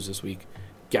going to lose this week.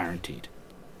 Guaranteed.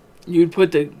 You'd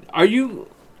put the... Are you...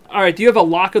 All right, do you have a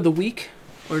lock of the week?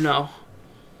 Or no?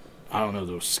 I don't know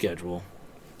the schedule.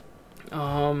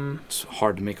 It's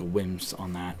hard to make a whims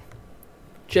on that.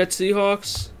 Jets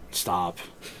Seahawks? Stop.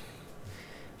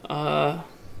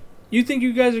 You think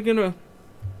you guys are going to...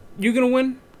 You going to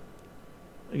win?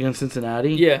 Against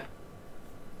Cincinnati? Yeah.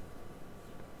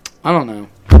 I don't know.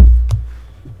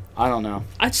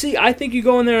 I think you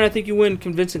go in there and I think you win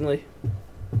convincingly.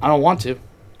 I don't want to.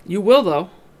 You will, though.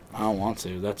 I don't want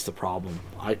to. That's the problem.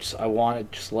 I want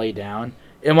to just lay down.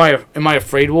 Am I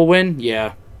afraid we'll win?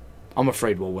 Yeah. I'm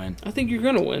afraid we'll win. I think you're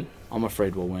going to win. I'm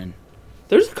afraid we'll win.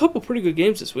 There's a couple pretty good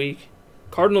games this week.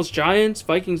 Cardinals, Giants,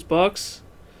 Vikings, Bucks.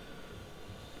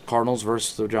 Cardinals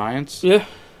versus the Giants? Yeah.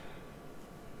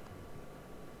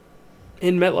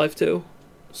 In MetLife, too.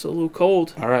 It's a little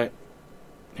cold. All right.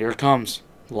 Here it comes.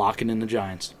 Locking in the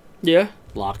Giants. Yeah?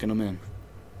 Locking them in.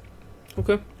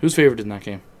 Okay. Who's favored in that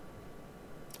game?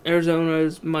 Arizona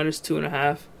is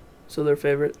 -2.5, so they're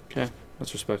favorite. Okay.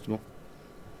 That's respectable.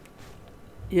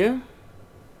 Yeah?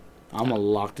 I'm going to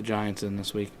lock the Giants in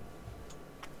this week.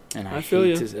 And I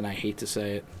hate to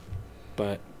say it.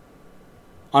 But,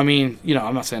 I mean,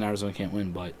 I'm not saying Arizona can't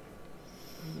win, but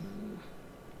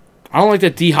I don't like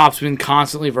that D-Hop's been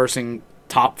constantly versing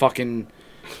top fucking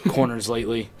corners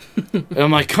lately. And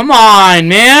I'm like, come on,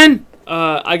 man!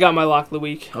 I got my lock of the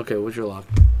week. Okay, what's your lock?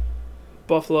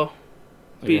 Buffalo.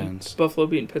 Buffalo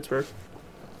beating Pittsburgh.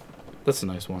 That's a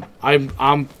nice one.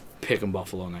 I'm picking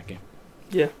Buffalo in that game.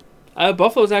 Yeah.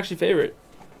 Buffalo's actually favorite.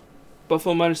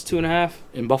 Buffalo -2.5.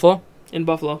 In Buffalo? In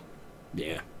Buffalo.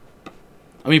 Yeah.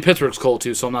 I mean, Pittsburgh's cold,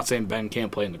 too, so I'm not saying Ben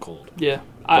can't play in the cold. Yeah.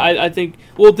 I think...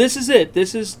 Well, this is it.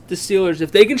 This is the Steelers.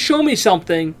 If they can show me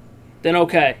something, then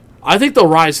okay. I think they'll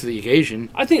rise to the occasion.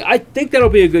 I think that'll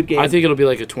be a good game. I think it'll be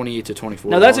like a 28-24.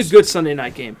 Now, that's a good Sunday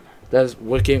night game.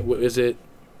 What game? What is it?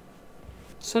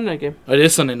 Sunday night game. It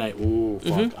is Sunday night. Ooh,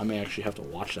 fuck. Mm-hmm. I may actually have to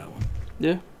watch that one.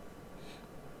 Yeah.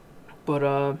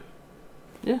 But,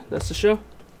 yeah, that's the show.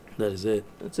 That is it.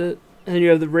 That's it. And then you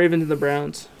have the Ravens and the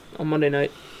Browns on Monday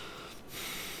night.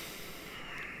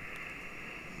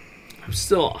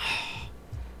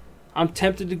 I'm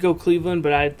tempted to go Cleveland,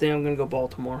 but I think I'm going to go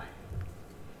Baltimore.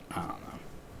 I don't know.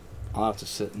 I'll have to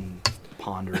sit and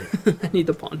ponder it. I need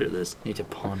to ponder this.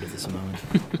 Moment.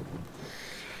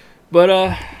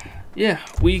 But, yeah,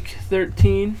 week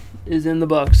 13 is in the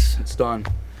books. It's done.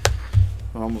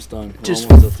 We're almost done. Just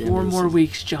 4 more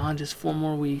weeks, John. Just 4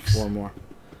 more weeks. 4 more.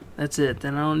 That's it.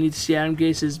 Then I don't need to see Adam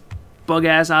Gase's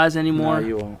bug-ass eyes anymore. No,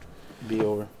 you won't. Be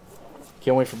over.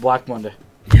 Can't wait for Black Monday.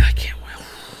 Yeah, I can't wait.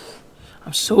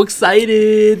 I'm so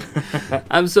excited.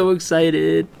 I'm so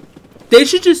excited. They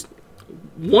should just...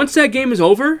 Once that game is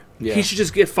over, he should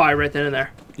just get fired right then and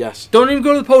there. Yes. Don't even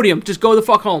go to the podium. Just go the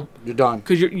fuck home. You're done.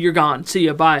 Because you're gone. See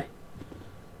ya. Bye.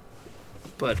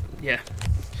 But, yeah.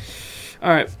 All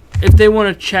right. If they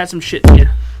want to chat some shit to you,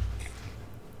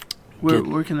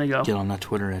 where can they go? Get on that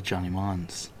Twitter at Johnny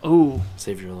Mons. Oh.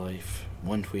 Save your life.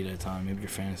 1 tweet at a time. Maybe your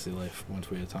fantasy life. 1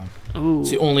 tweet at a time. Oh. It's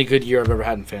the only good year I've ever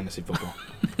had in fantasy football.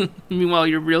 Meanwhile,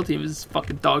 your real team is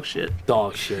fucking dog shit.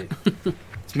 Dog shit.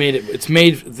 It's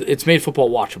made football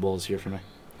watchable this year for me.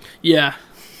 Yeah,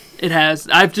 it has.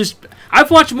 I've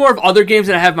watched more of other games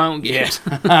than I have my own games.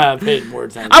 Yeah. I've paid more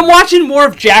attention. I'm watching more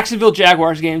of Jacksonville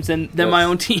Jaguars games than my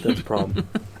own team. That's a problem.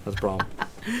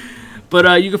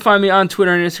 But you can find me on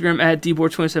Twitter and Instagram at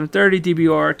dbor2730,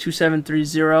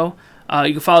 dbor2730.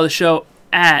 You can follow the show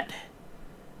at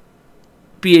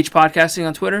BH Podcasting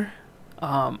on Twitter,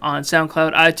 on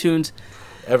SoundCloud, iTunes,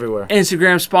 everywhere,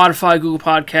 Instagram, Spotify, Google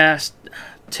Podcast,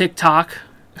 TikTok.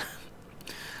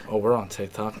 Oh, we're on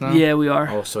TikTok now? Yeah, we are.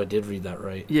 Oh, so I did read that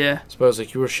right. Yeah. Suppose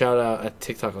like you were shout out at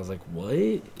TikTok. I was like,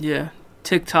 what? Yeah.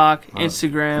 TikTok,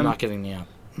 Instagram. I'm not getting the app.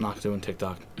 I'm not doing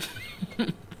TikTok.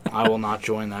 I will not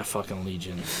join that fucking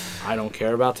legion. I don't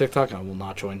care about TikTok. I will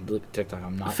not join TikTok.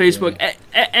 I'm not Facebook, doing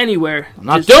anywhere. I'm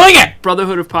not doing it!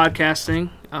 Brotherhood of Podcasting.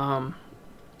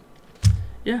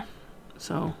 Yeah.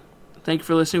 So, thank you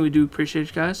for listening. We do appreciate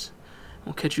you guys.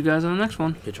 We'll catch you guys on the next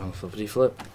one. Pitch on the flippity flip.